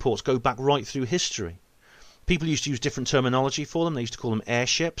 UFO reports go back right through history. People used to use different terminology for them. They used to call them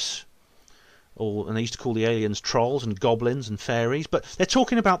airships, and they used to call the aliens trolls and goblins and fairies. But they're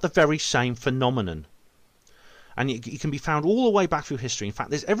talking about the very same phenomenon. And it can be found all the way back through history. In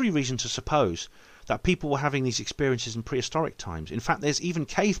fact, there's every reason to suppose that people were having these experiences in prehistoric times. In fact, there's even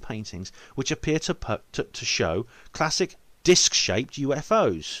cave paintings which appear to show classic disc-shaped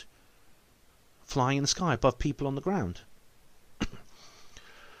UFOs flying in the sky above people on the ground.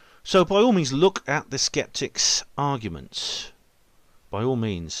 So by all means, look at the skeptics' arguments. By all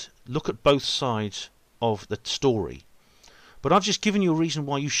means, look at both sides of the story. But I've just given you a reason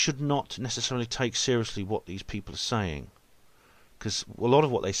why you should not necessarily take seriously what these people are saying. Because a lot of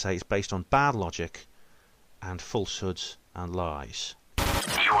what they say is based on bad logic and falsehoods and lies.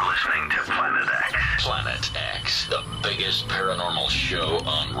 You're listening to Planet X. Planet X, the biggest paranormal show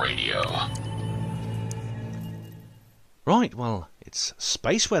on radio. Right, well, it's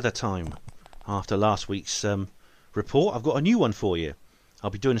space weather time. After last week's report, I've got a new one for you. I'll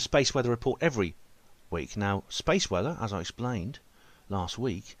be doing a space weather report every week. Now, space weather, as I explained last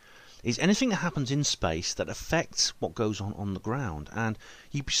week, is anything that happens in space that affects what goes on the ground. And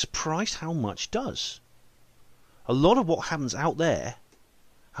you'd be surprised how much does. A lot of what happens out there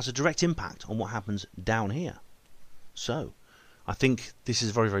has a direct impact on what happens down here. So, I think this is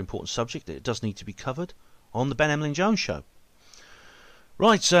a very, very important subject that it does need to be covered on the Ben Emlyn-Jones Show.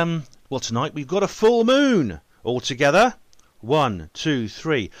 Right, well, tonight we've got a full moon. All together. 1, 2,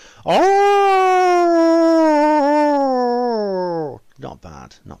 3. Oh! Not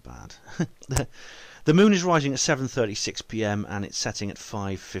bad, not bad. The moon is rising at 7:36 p.m. and it's setting at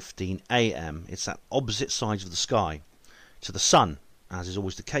 5:15 a.m. It's at opposite sides of the sky to the sun, as is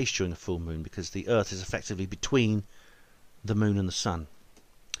always the case during a full moon, because the Earth is effectively between the moon and the sun.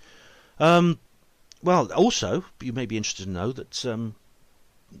 Well, also, you may be interested to know that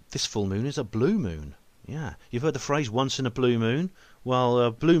this full moon is a blue moon. Yeah, you've heard the phrase once in a blue moon.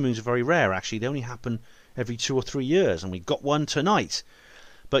 Well, blue moons are very rare, actually. They only happen every 2 or 3 years, and we got one tonight.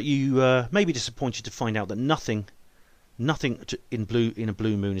 But you may be disappointed to find out that nothing in a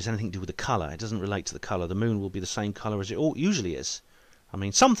blue moon is anything to do with the colour. It doesn't relate to the colour. The moon will be the same colour as it usually is. I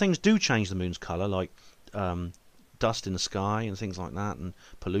mean, some things do change the moon's colour, like dust in the sky and things like that, and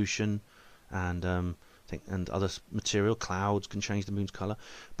pollution, and other material. Clouds can change the moon's colour.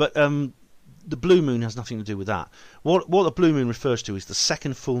 But the blue moon has nothing to do with that. What the blue moon refers to is the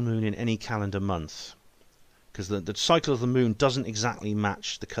second full moon in any calendar month, because the cycle of the moon doesn't exactly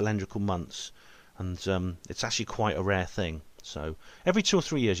match the calendrical months, and it's actually quite a rare thing. So every 2 or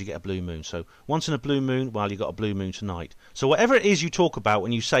 3 years you get a blue moon. So once in a blue moon, well, you got a blue moon tonight. So whatever it is you talk about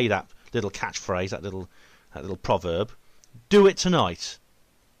when you say that little catchphrase, that little proverb, do it tonight.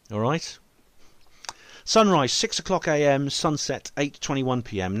 All right. Sunrise 6 o'clock a.m. Sunset 8:21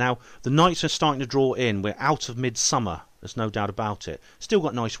 p.m. Now the nights are starting to draw in. We're out of midsummer. There's no doubt about it. Still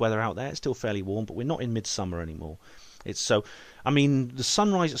got nice weather out there. It's still fairly warm, but we're not in midsummer anymore. The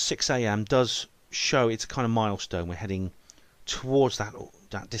sunrise at 6 a.m. does show it's a kind of milestone. We're heading towards that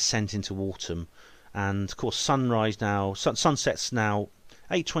descent into autumn, and of course sunset's now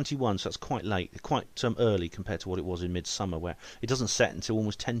 8:21, so that's quite late, quite early compared to what it was in midsummer, where it doesn't set until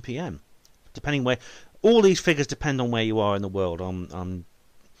almost 10 p.m. Depending where, all these figures depend on where you are in the world. I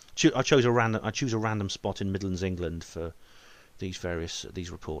choose a random spot in Midlands, England for these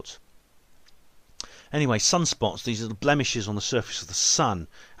reports. Anyway, sunspots, these are the blemishes on the surface of the sun.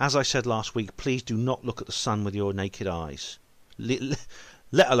 As I said last week, please do not look at the sun with your naked eyes, let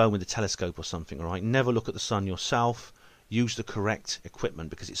alone with a telescope or something. All right, never look at the sun yourself. Use the correct equipment,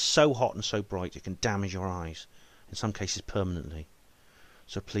 because it's so hot and so bright it can damage your eyes, in some cases permanently.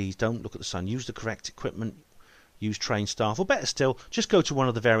 So please don't look at the sun. Use the correct equipment. Use trained staff, or better still, just go to one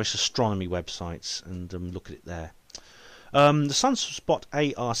of the various astronomy websites and look at it there. The sunspot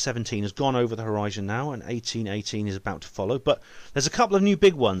AR-17 has gone over the horizon now, and 1818 is about to follow. But there's a couple of new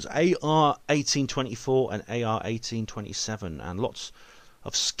big ones, AR-1824 and AR-1827, and lots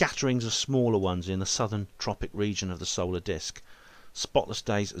of scatterings of smaller ones in the southern tropic region of the solar disk. Spotless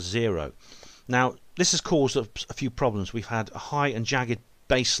days 0. Now, this has caused a few problems. We've had a high and jagged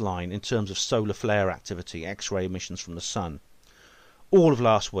baseline in terms of solar flare activity, X-ray emissions from the sun. All of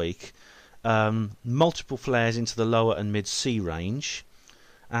last week, multiple flares into the lower and mid-sea range,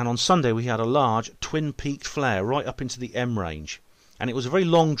 and on Sunday we had a large twin-peaked flare right up into the M range, and it was a very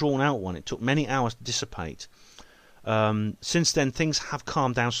long drawn-out one. It took many hours to dissipate. Since then things have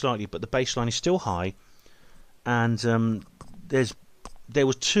calmed down slightly, but the baseline is still high, and there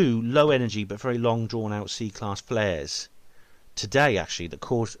was 2 low-energy but very long drawn-out C-class flares today, actually, that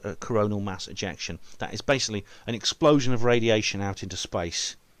caused a coronal mass ejection. That is basically an explosion of radiation out into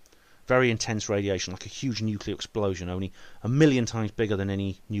space. Very intense radiation, like a huge nuclear explosion, only 1,000,000 times bigger than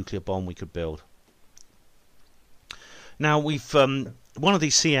any nuclear bomb we could build. Now, we've one of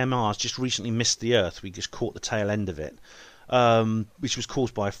these CMRs just recently missed the Earth. We just caught the tail end of it, which was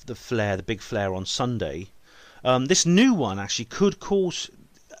caused by the big flare on Sunday. This new one actually could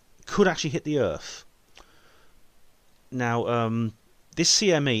actually hit the Earth. Now, this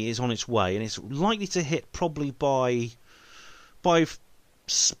CME is on its way, and it's likely to hit probably by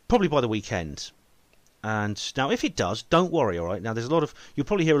the weekend. And now, if it does, don't worry. All right. Now, you'll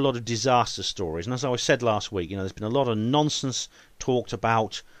probably hear a lot of disaster stories, and as I said last week, there's been a lot of nonsense talked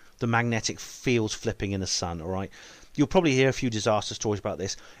about the magnetic fields flipping in the sun. All right. You'll probably hear a few disaster stories about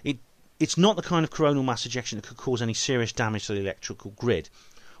this. It's not the kind of coronal mass ejection that could cause any serious damage to the electrical grid.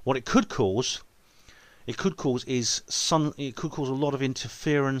 What it could cause. It could cause a lot of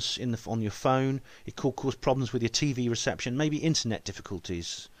interference on your phone. It could cause problems with your TV reception, maybe internet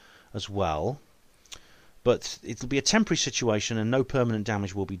difficulties as well. But it'll be a temporary situation, and no permanent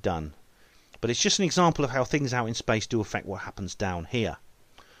damage will be done. But it's just an example of how things out in space do affect what happens down here.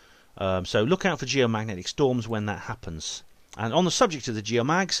 So look out for geomagnetic storms when that happens. And on the subject of the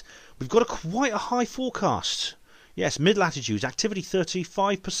geomags, we've got quite a high forecast. Yes, mid-latitudes, activity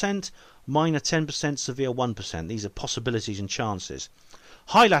 35%, minor 10%, severe 1%. These are possibilities and chances.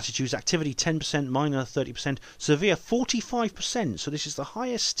 High latitudes, activity 10%, minor 30%, severe 45%. So this is the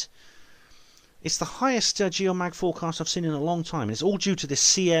highest. It's the highest geomag forecast I've seen in a long time. And it's all due to this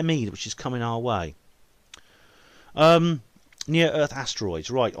CME, which is coming our way. Near-Earth asteroids.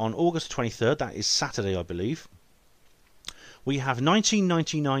 Right, on August 23rd, that is Saturday, I believe, we have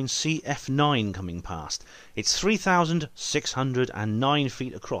 1999 CF9 coming past. It's 3,609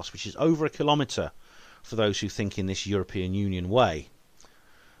 feet across, which is over a kilometre for those who think in this European Union way.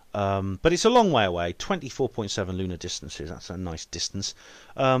 But it's a long way away, 24.7 lunar distances. That's a nice distance.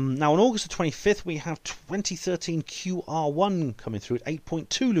 Now, on August the 25th, we have 2013 QR1 coming through at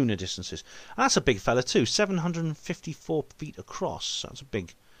 8.2 lunar distances. And that's a big fella too, 754 feet across. That's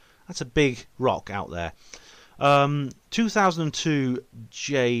a big rock out there. 2002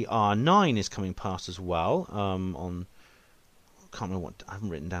 JR9 is coming past as well. I can't remember I haven't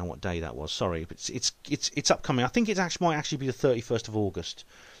written down what day that was. Sorry, but it's upcoming. I think it might actually be the 31st of August,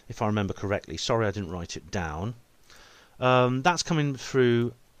 if I remember correctly. Sorry, I didn't write it down. That's coming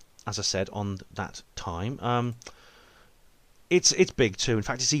through, as I said, on that time. It's big too. In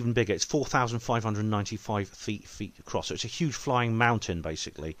fact, it's even bigger. It's 4,595 feet across. So it's a huge flying mountain,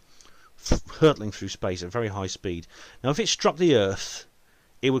 basically, hurtling through space at very high speed. Now, if it struck the Earth,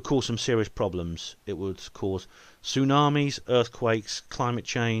 it would cause some serious problems. It would cause tsunamis, earthquakes, climate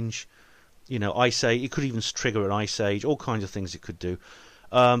change, ice age. It could even trigger an ice age, all kinds of things it could do.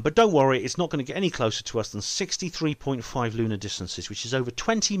 But don't worry, it's not going to get any closer to us than 63.5 lunar distances, which is over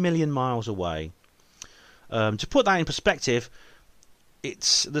 20 million miles away. To put that in perspective,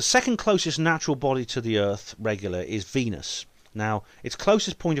 it's the second closest natural body to the Earth regular is Venus. Now, its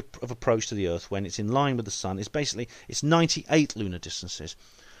closest point of approach to the Earth, when it's in line with the Sun, is basically it's 98 lunar distances.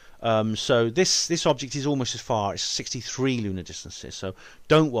 So this object is almost as far as 63 lunar distances. So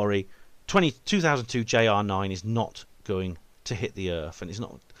don't worry, 2002 JR9 is not going to hit the Earth, and it's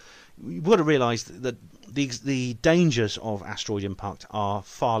not. You've got to realise that the dangers of asteroid impact are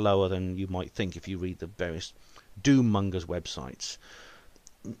far lower than you might think if you read the various doom mongers' websites.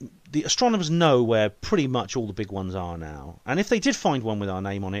 The astronomers know where pretty much all the big ones are now, and if they did find one with our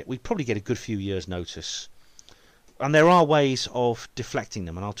name on it, we'd probably get a good few years' notice. And there are ways of deflecting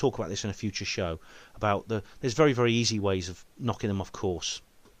them, and I'll talk about this in a future show. There's very, very easy ways of knocking them off course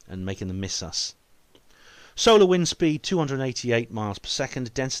and making them miss us. Solar wind speed 288 miles per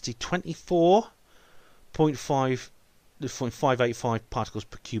second, density 24.585 particles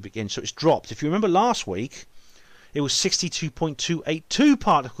per cubic inch. So it's dropped. If you remember last week, it was 62.282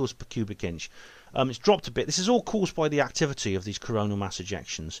 particles per cubic inch. It's dropped a bit. This is all caused by the activity of these coronal mass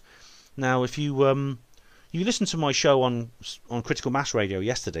ejections. Now, if you listened to my show on Critical Mass Radio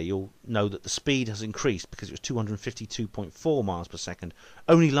yesterday, you'll know that the speed has increased because it was 252.4 miles per second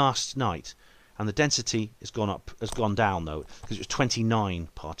only last night. and the density has gone down though, because it was 29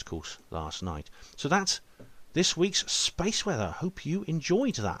 particles last night. So that's this week's space weather. Hope you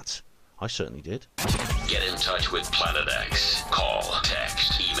enjoyed that. I certainly did. Get in touch with Planet X. Call,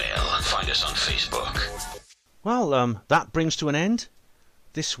 text, email. Find us on Facebook. Well, that brings to an end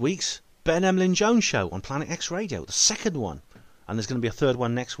this week's Ben Emlyn-Jones Show on Planet X Radio, the second one. And there's going to be a third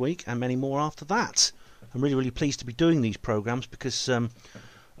one next week and many more after that. I'm really, really pleased to be doing these programmes because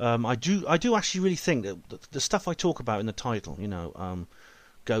I do actually really think that the stuff I talk about in the title,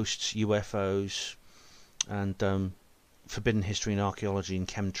 ghosts, UFOs, and forbidden history and archaeology and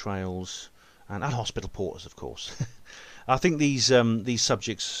chemtrails and hospital porters, of course. I think these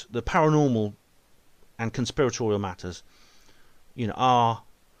subjects, the paranormal and conspiratorial matters,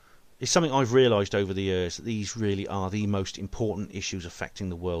 is something I've realised over the years that these really are the most important issues affecting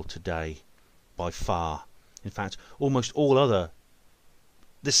the world today, by far. In fact, almost all other.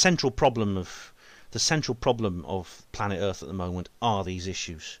 The central problem of planet Earth at the moment are these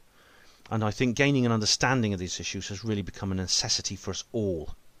issues. And I think gaining an understanding of these issues has really become a necessity for us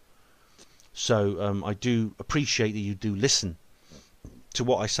all. So I do appreciate that you do listen to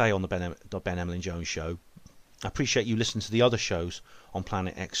what I say on the Ben Emlyn-Jones Show. I appreciate you listening to the other shows on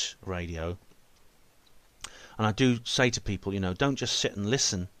Planet X Radio. And I do say to people, don't just sit and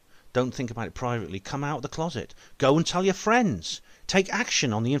listen. Don't think about it privately. Come out of the closet. Go and tell your friends. Take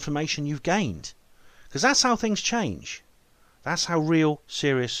action on the information you've gained. Because that's how things change. That's how real,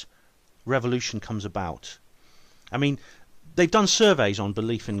 serious revolution comes about. I mean, they've done surveys on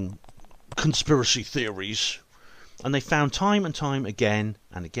belief in conspiracy theories, and they found time and time again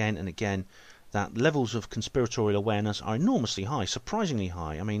and again and again that levels of conspiratorial awareness are enormously high, surprisingly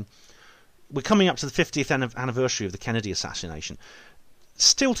high. I mean, we're coming up to the 50th anniversary of the Kennedy assassination.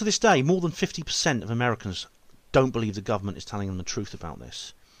 Still to this day, more than 50% of Americans don't believe the government is telling them the truth about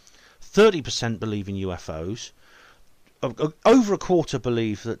this. 30% believe in UFOs. Over a quarter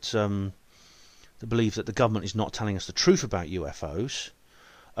believe that the government is not telling us the truth about UFOs.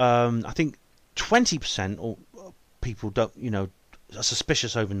 I think 20% or people are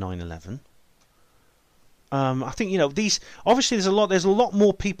suspicious over 9/11. I think these obviously there's a lot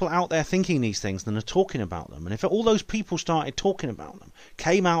more people out there thinking these things than are talking about them. And if all those people started talking about them,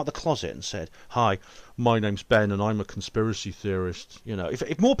 came out of the closet and said, "Hi, my name's Ben and I'm a conspiracy theorist,"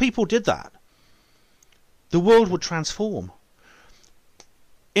 if more people did that, the world would transform.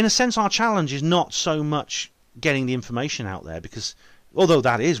 In a sense, our challenge is not so much getting the information out there, because although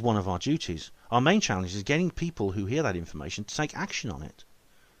that is one of our duties, our main challenge is getting people who hear that information to take action on it.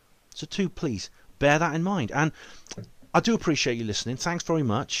 So please bear that in mind. And I do appreciate you listening. Thanks very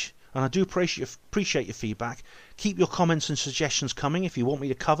much. And I do appreciate your feedback. Keep your comments and suggestions coming. If you want me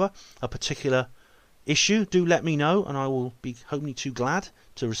to cover a particular issue, do let me know, and I will be only too glad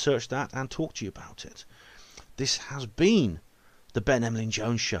to research that and talk to you about it. This has been the Ben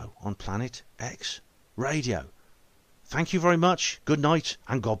Emlyn-Jones Show on Planet X Radio. Thank you very much. Good night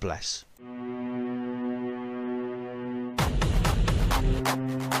and God bless.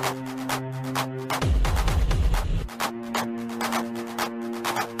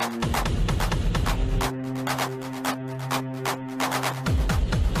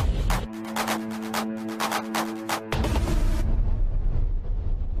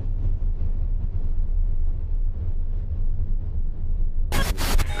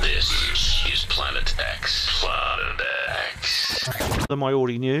 Them I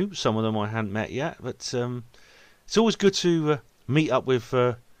already knew, some of them I hadn't met yet, but it's always good to meet up with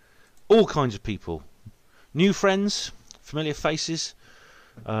all kinds of people, new friends, familiar faces,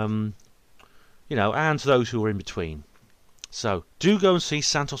 and those who are in between. So do go and see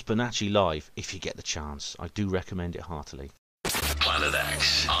Santos Bonacci live if you get the chance. I do recommend it heartily. Planet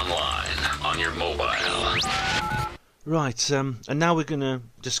X online on your mobile. Right, and now we're going to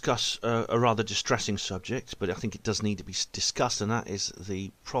discuss a rather distressing subject, but I think it does need to be discussed, and that is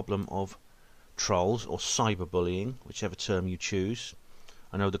the problem of trolls or cyberbullying, whichever term you choose.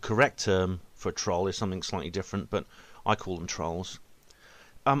 I know the correct term for a troll is something slightly different, but I call them trolls.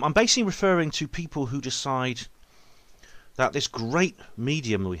 I'm basically referring to people who decide that this great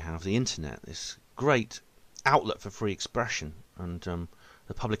medium we have, the internet, this great outlet for free expression and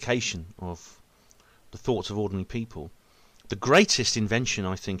the publication of the thoughts of ordinary people, the greatest invention,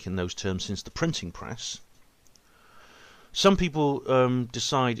 I think, in those terms since the printing press. Some people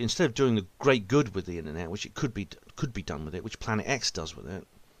decide, instead of doing the great good with the internet, which it could be done with it, which Planet X does with it,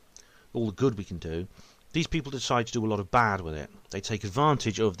 all the good we can do, these people decide to do a lot of bad with it. They take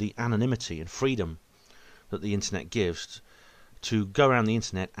advantage of the anonymity and freedom that the internet gives to go around the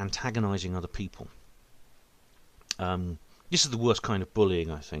internet antagonising other people. This is the worst kind of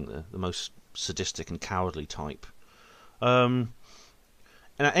bullying, I think, the most sadistic and cowardly type. And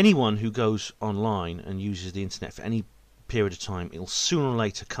anyone who goes online and uses the internet for any period of time, it'll sooner or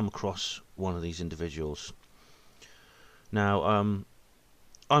later come across one of these individuals. Now,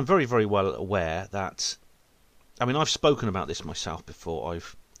 I'm very, very well aware that, I mean, I've spoken about this myself before.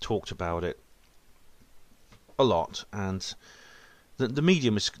 I've talked about it a lot, and the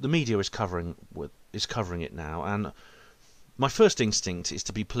media is covering it now. And my first instinct is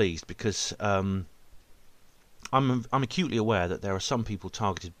to be pleased, because I'm acutely aware that there are some people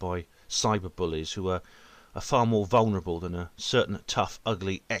targeted by cyberbullies who are far more vulnerable than a certain tough,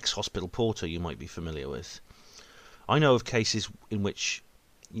 ugly ex-hospital porter you might be familiar with. I know of cases in which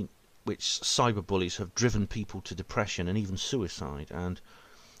cyberbullies have driven people to depression and even suicide, and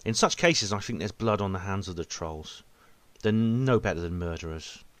in such cases I think there's blood on the hands of the trolls. They're no better than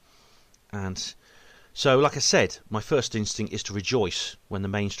murderers. And so, like I said, my first instinct is to rejoice when the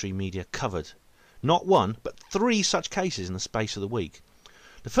mainstream media covered not one, but 3 such cases in the space of the week.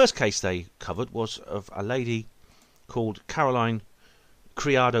 The first case they covered was of a lady called Caroline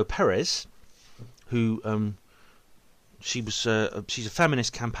Criado Perez, who she's a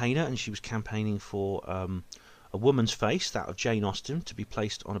feminist campaigner, and she was campaigning for a woman's face, that of Jane Austen, to be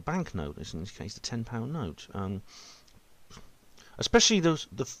placed on a banknote, in this case the £10 note. Especially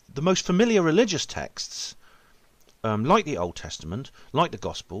the most familiar religious texts, like the Old Testament, like the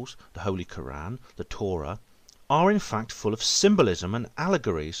Gospels, the Holy Quran, the Torah, are in fact full of symbolism and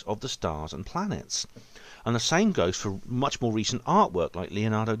allegories of the stars and planets. And the same goes for much more recent artwork like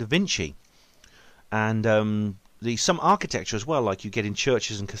Leonardo da Vinci, and some architecture as well, like you get in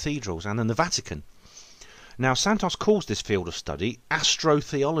churches and cathedrals and in the Vatican. Now, Santos calls this field of study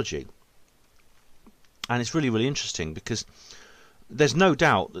astrotheology, and it's really, really interesting, because there's no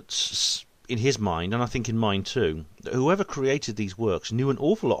doubt that in his mind, and I think in mine too, that whoever created these works knew an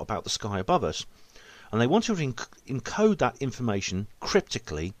awful lot about the sky above us, and they wanted to encode that information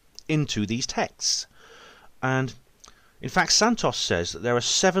cryptically into these texts. And in fact, Santos says that there are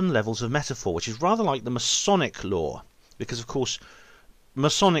 7 levels of metaphor, which is rather like the Masonic law, because of course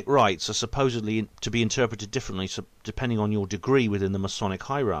Masonic rites are supposedly to be interpreted differently depending on your degree within the Masonic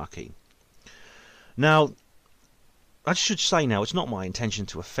hierarchy. Now, I should say now, it's not my intention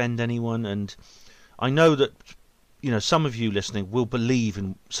to offend anyone, and I know that some of you listening will believe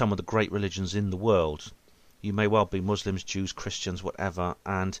in some of the great religions in the world. You may well be Muslims, Jews, Christians, whatever,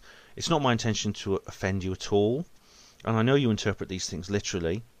 and it's not my intention to offend you at all. And I know you interpret these things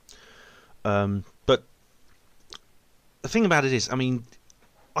literally. But the thing about it is, I mean,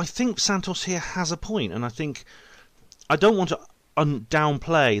 I think Santos here has a point, and I don't want to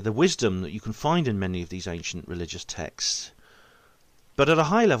downplay the wisdom that you can find in many of these ancient religious texts. But at a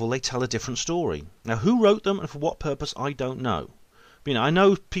high level, they tell a different story. Now, who wrote them and for what purpose, I don't know. I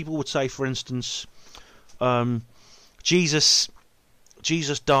know people would say, for instance, Jesus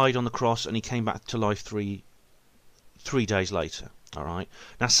died on the cross and he came back to life three days later. All right.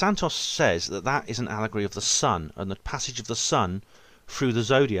 Now, Santos says that is an allegory of the sun and the passage of the sun through the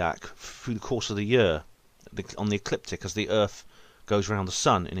zodiac through the course of the year, on the ecliptic, as the Earth goes around the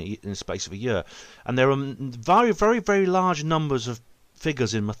sun in the space of a year. And there are very, very, very large numbers of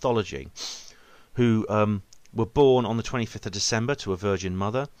figures in mythology who were born on the 25th of December to a virgin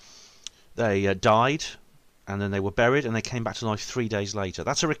mother. They died, and then they were buried, and they came back to life 3 days later.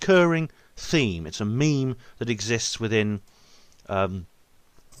 That's a recurring theme. It's a meme that exists within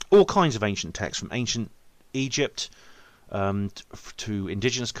all kinds of ancient texts, from ancient Egypt to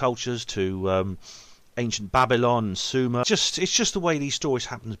indigenous cultures to ancient Babylon and Sumer. It's just the way these stories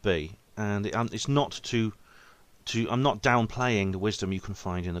happen to be, and it's not I'm not downplaying the wisdom you can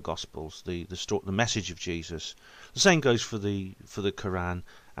find in the Gospels, the message of Jesus. The same goes for the Quran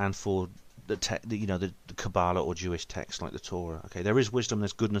and for the Kabbalah or Jewish texts like the Torah. Okay, there is wisdom,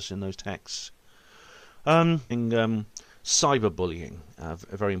 there's goodness in those texts. Cyberbullying, a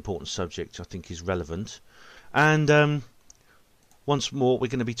very important subject, I think is relevant. And once more, we're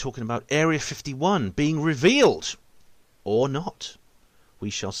going to be talking about Area 51 being revealed, or not. We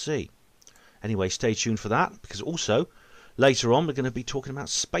shall see. Anyway, stay tuned for that, because also, later on, we're going to be talking about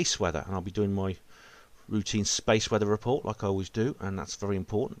space weather, and I'll be doing my routine space weather report, like I always do, and that's very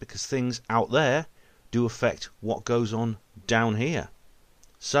important, because things out there do affect what goes on down here.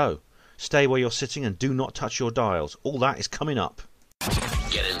 So, stay where you're sitting and do not touch your dials. All that is coming up.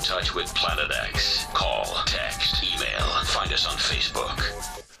 Get in touch with Planet X. Call, text, email. Find us on Facebook.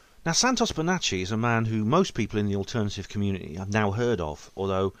 Now, Santos Bonacci is a man who most people in the alternative community have now heard of,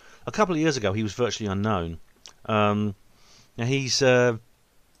 although a couple of years ago he was virtually unknown. Now he's a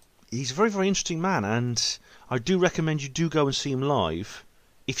very, very interesting man, and I do recommend you do go and see him live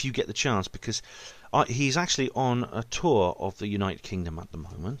if you get the chance, because he's actually on a tour of the United Kingdom at the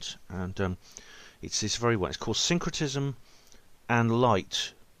moment, and it's very well. It's called Syncretism and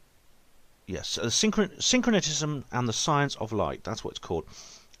Light. Yes, Syncretism and the Science of Light. That's what it's called.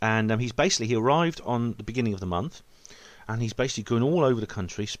 And he arrived on the beginning of the month, and he's basically going all over the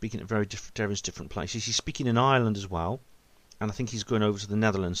country, speaking at various different places. He's speaking in Ireland as well, and I think he's going over to the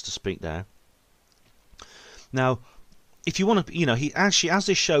Netherlands to speak there. Now, if you want to, he actually, as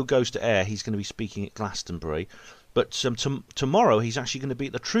this show goes to air, he's going to be speaking at Glastonbury, but tomorrow he's actually going to be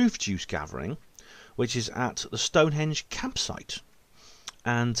at the Truth Juice Gathering, which is at the Stonehenge campsite.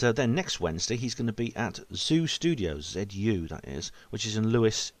 And then next Wednesday he's going to be at Zoo Studios, ZU that is, which is in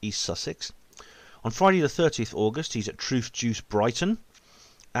Lewes, East Sussex. On Friday the 30th of August he's at Truth Juice Brighton,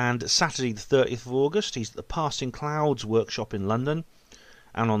 and Saturday the 30th of August he's at the Passing Clouds workshop in London,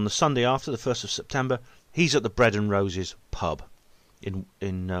 and on the Sunday after, the 1st of September, he's at the Bread and Roses pub in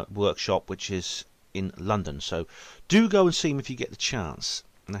workshop, which is in London. So do go and see him if you get the chance.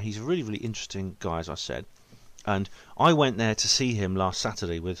 Now, he's a really, really interesting guy, as I said. And I went there to see him last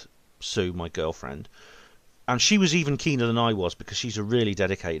Saturday with Sue, my girlfriend. And she was even keener than I was, because she's a really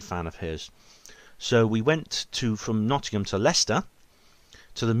dedicated fan of his. So we went from Nottingham to Leicester,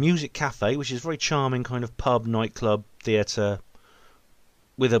 to the Music Cafe, which is a very charming kind of pub, nightclub, theatre,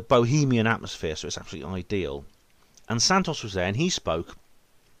 with a bohemian atmosphere, so it's absolutely ideal. And Santos was there, and he spoke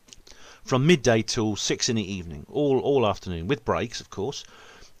from midday till 6 in the evening, all afternoon, with breaks, of course.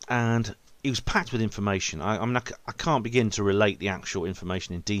 And he was packed with information. I can't begin to relate the actual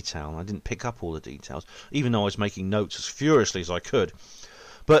information in detail. I didn't pick up all the details, even though I was making notes as furiously as I could.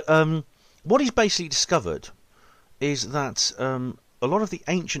 But what he's basically discovered is that a lot of the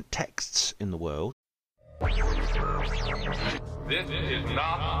ancient texts in the world... This is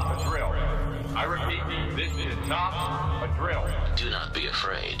not a drill. I repeat, this is not a drill. Do not be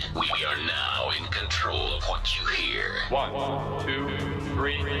afraid. We are now in control of what you hear. 1, 2,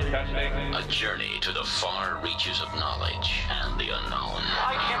 3, testing. A journey to the far reaches of knowledge and the unknown.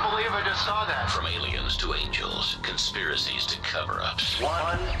 I can't believe I just saw that. From aliens to angels, conspiracies to cover-ups.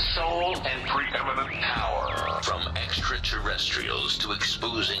 One soul and preeminent power. From extraterrestrials to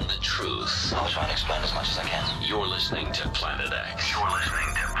exposing the truth. I'll try and explain as much as I can. You're listening to Planet X. You're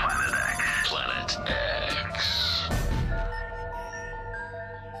listening to Planet X. Planet X.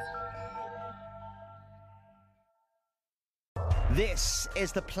 This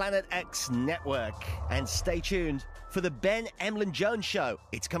is the Planet X Network, and stay tuned for the Ben Emlyn-Jones Show.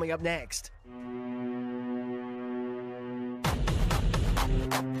 It's coming up next.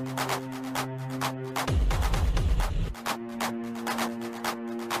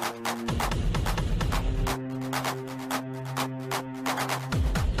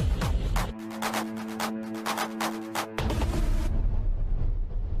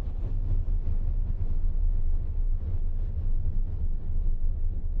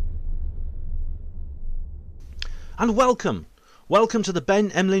 And welcome to the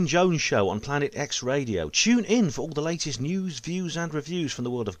Ben Emlyn-Jones Show on Planet X Radio. Tune in for all the latest news, views and reviews from the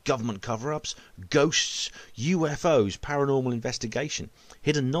world of government cover-ups, ghosts, UFOs, paranormal investigation,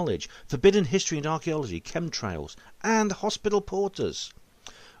 hidden knowledge, forbidden history and archaeology, chemtrails and hospital porters.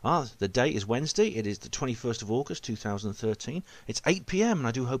 The date is Wednesday. It is the 21st of August 2013. It's 8 p.m. and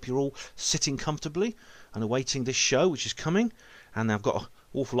I do hope you're all sitting comfortably and awaiting this show, which is coming. And I've got an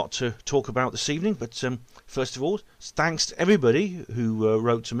awful lot to talk about this evening. But first of all, thanks to everybody who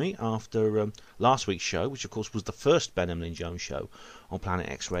wrote to me after last week's show, which of course was the first Ben Emlyn-Jones show on Planet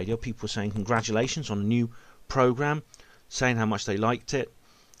X Radio. People were saying congratulations on a new programme, saying how much they liked it,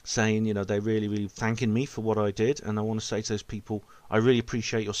 saying, they're really, really thanking me for what I did. And I want to say to those people, I really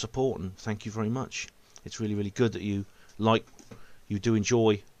appreciate your support and thank you very much. It's really, really good that you do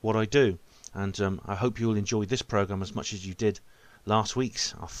enjoy what I do. And I hope you'll enjoy this programme as much as you did last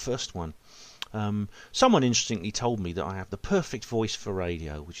week's, our first one. Someone interestingly told me that I have the perfect voice for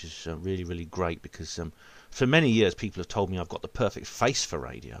radio, which is really, really great, because for many years people have told me I've got the perfect face for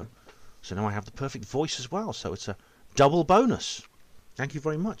radio. So now I have the perfect voice as well, so it's a double bonus. Thank you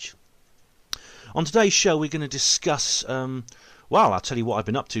very much. On today's show we're going to discuss, I'll tell you what I've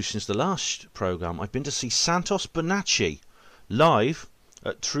been up to since the last programme. I've been to see Santos Bonacci live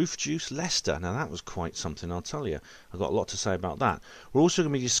at Truth Juice Leicester. Now that was quite something, I'll tell you. I've got a lot to say about that. We're also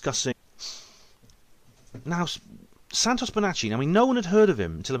going to be discussing... Now, Santos Bonacci, no one had heard of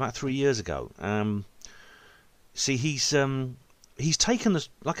him until about 3 years ago. He's taken this...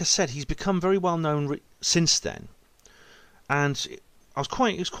 Like I said, he's become very well known since then. And it was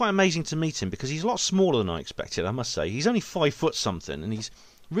quite amazing to meet him, because he's a lot smaller than I expected, I must say. He's only 5 foot something, and he's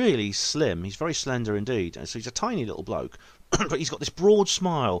really slim. He's very slender indeed, and so he's a tiny little bloke, but he's got this broad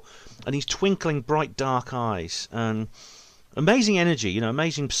smile, and he's twinkling bright dark eyes, and amazing energy,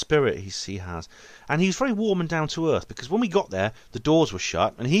 amazing spirit he has. And he was very warm and down to earth, because when we got there, the doors were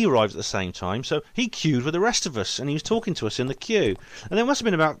shut, and he arrived at the same time, so he queued with the rest of us, and he was talking to us in the queue. And there must have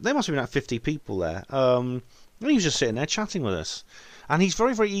been about 50 people there. And he was just sitting there chatting with us. And he's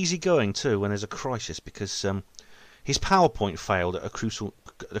very, very easygoing too when there's a crisis, because his PowerPoint failed at a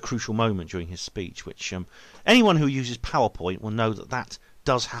crucial moment during his speech, which anyone who uses PowerPoint will know that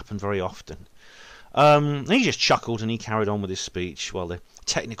does happen very often. He just chuckled and he carried on with his speech while the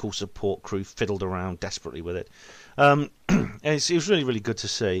technical support crew fiddled around desperately with it. It was really, really good to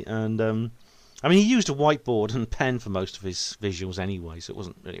see. And he used a whiteboard and pen for most of his visuals anyway, so it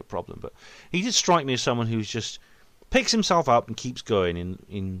wasn't really a problem. But he did strike me as someone who's just picks himself up and keeps going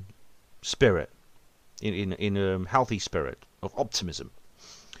in spirit, in healthy spirit of optimism.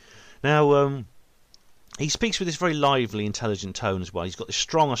 Now, he speaks with this very lively, intelligent tone as well. He's got this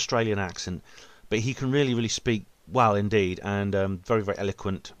strong Australian accent, but he can really, really speak well indeed, and very, very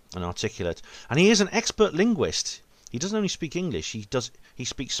eloquent and articulate. And he is an expert linguist. He doesn't only speak English, he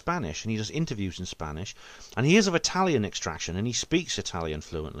speaks Spanish, and he does interviews in Spanish. And he is of Italian extraction, and he speaks Italian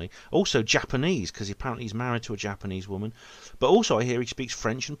fluently. Also Japanese, because apparently he's married to a Japanese woman. But also I hear he speaks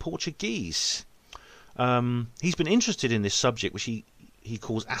French and Portuguese. He's been interested in this subject, which he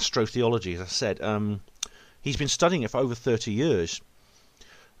calls astrotheology, as I said. He's been studying it for over 30 years.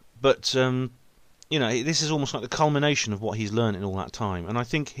 But this is almost like the culmination of what he's learned in all that time. And I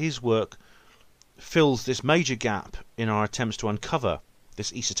think his work fills this major gap in our attempts to uncover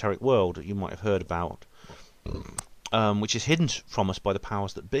this esoteric world that you might have heard about, which is hidden from us by the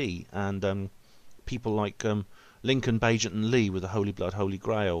powers that be. And people like Lincoln, Bagent and Lee with the Holy Blood, Holy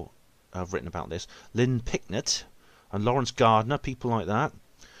Grail have written about this. Lynn Picknett and Lawrence Gardner, people like that.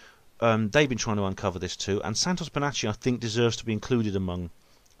 They've been trying to uncover this too. And Santos Bonacci, I think, deserves to be included among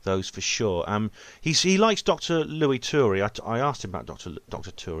those for sure. He likes Dr. Louis Turi. I asked him about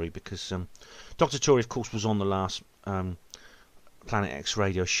Dr. Turi because Dr. Turi, of course, was on the last Planet X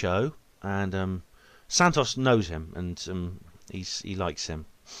radio show, and Santos knows him, and he likes him.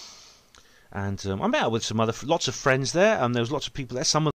 And I met up with lots of friends there, and there was lots of people there. Some of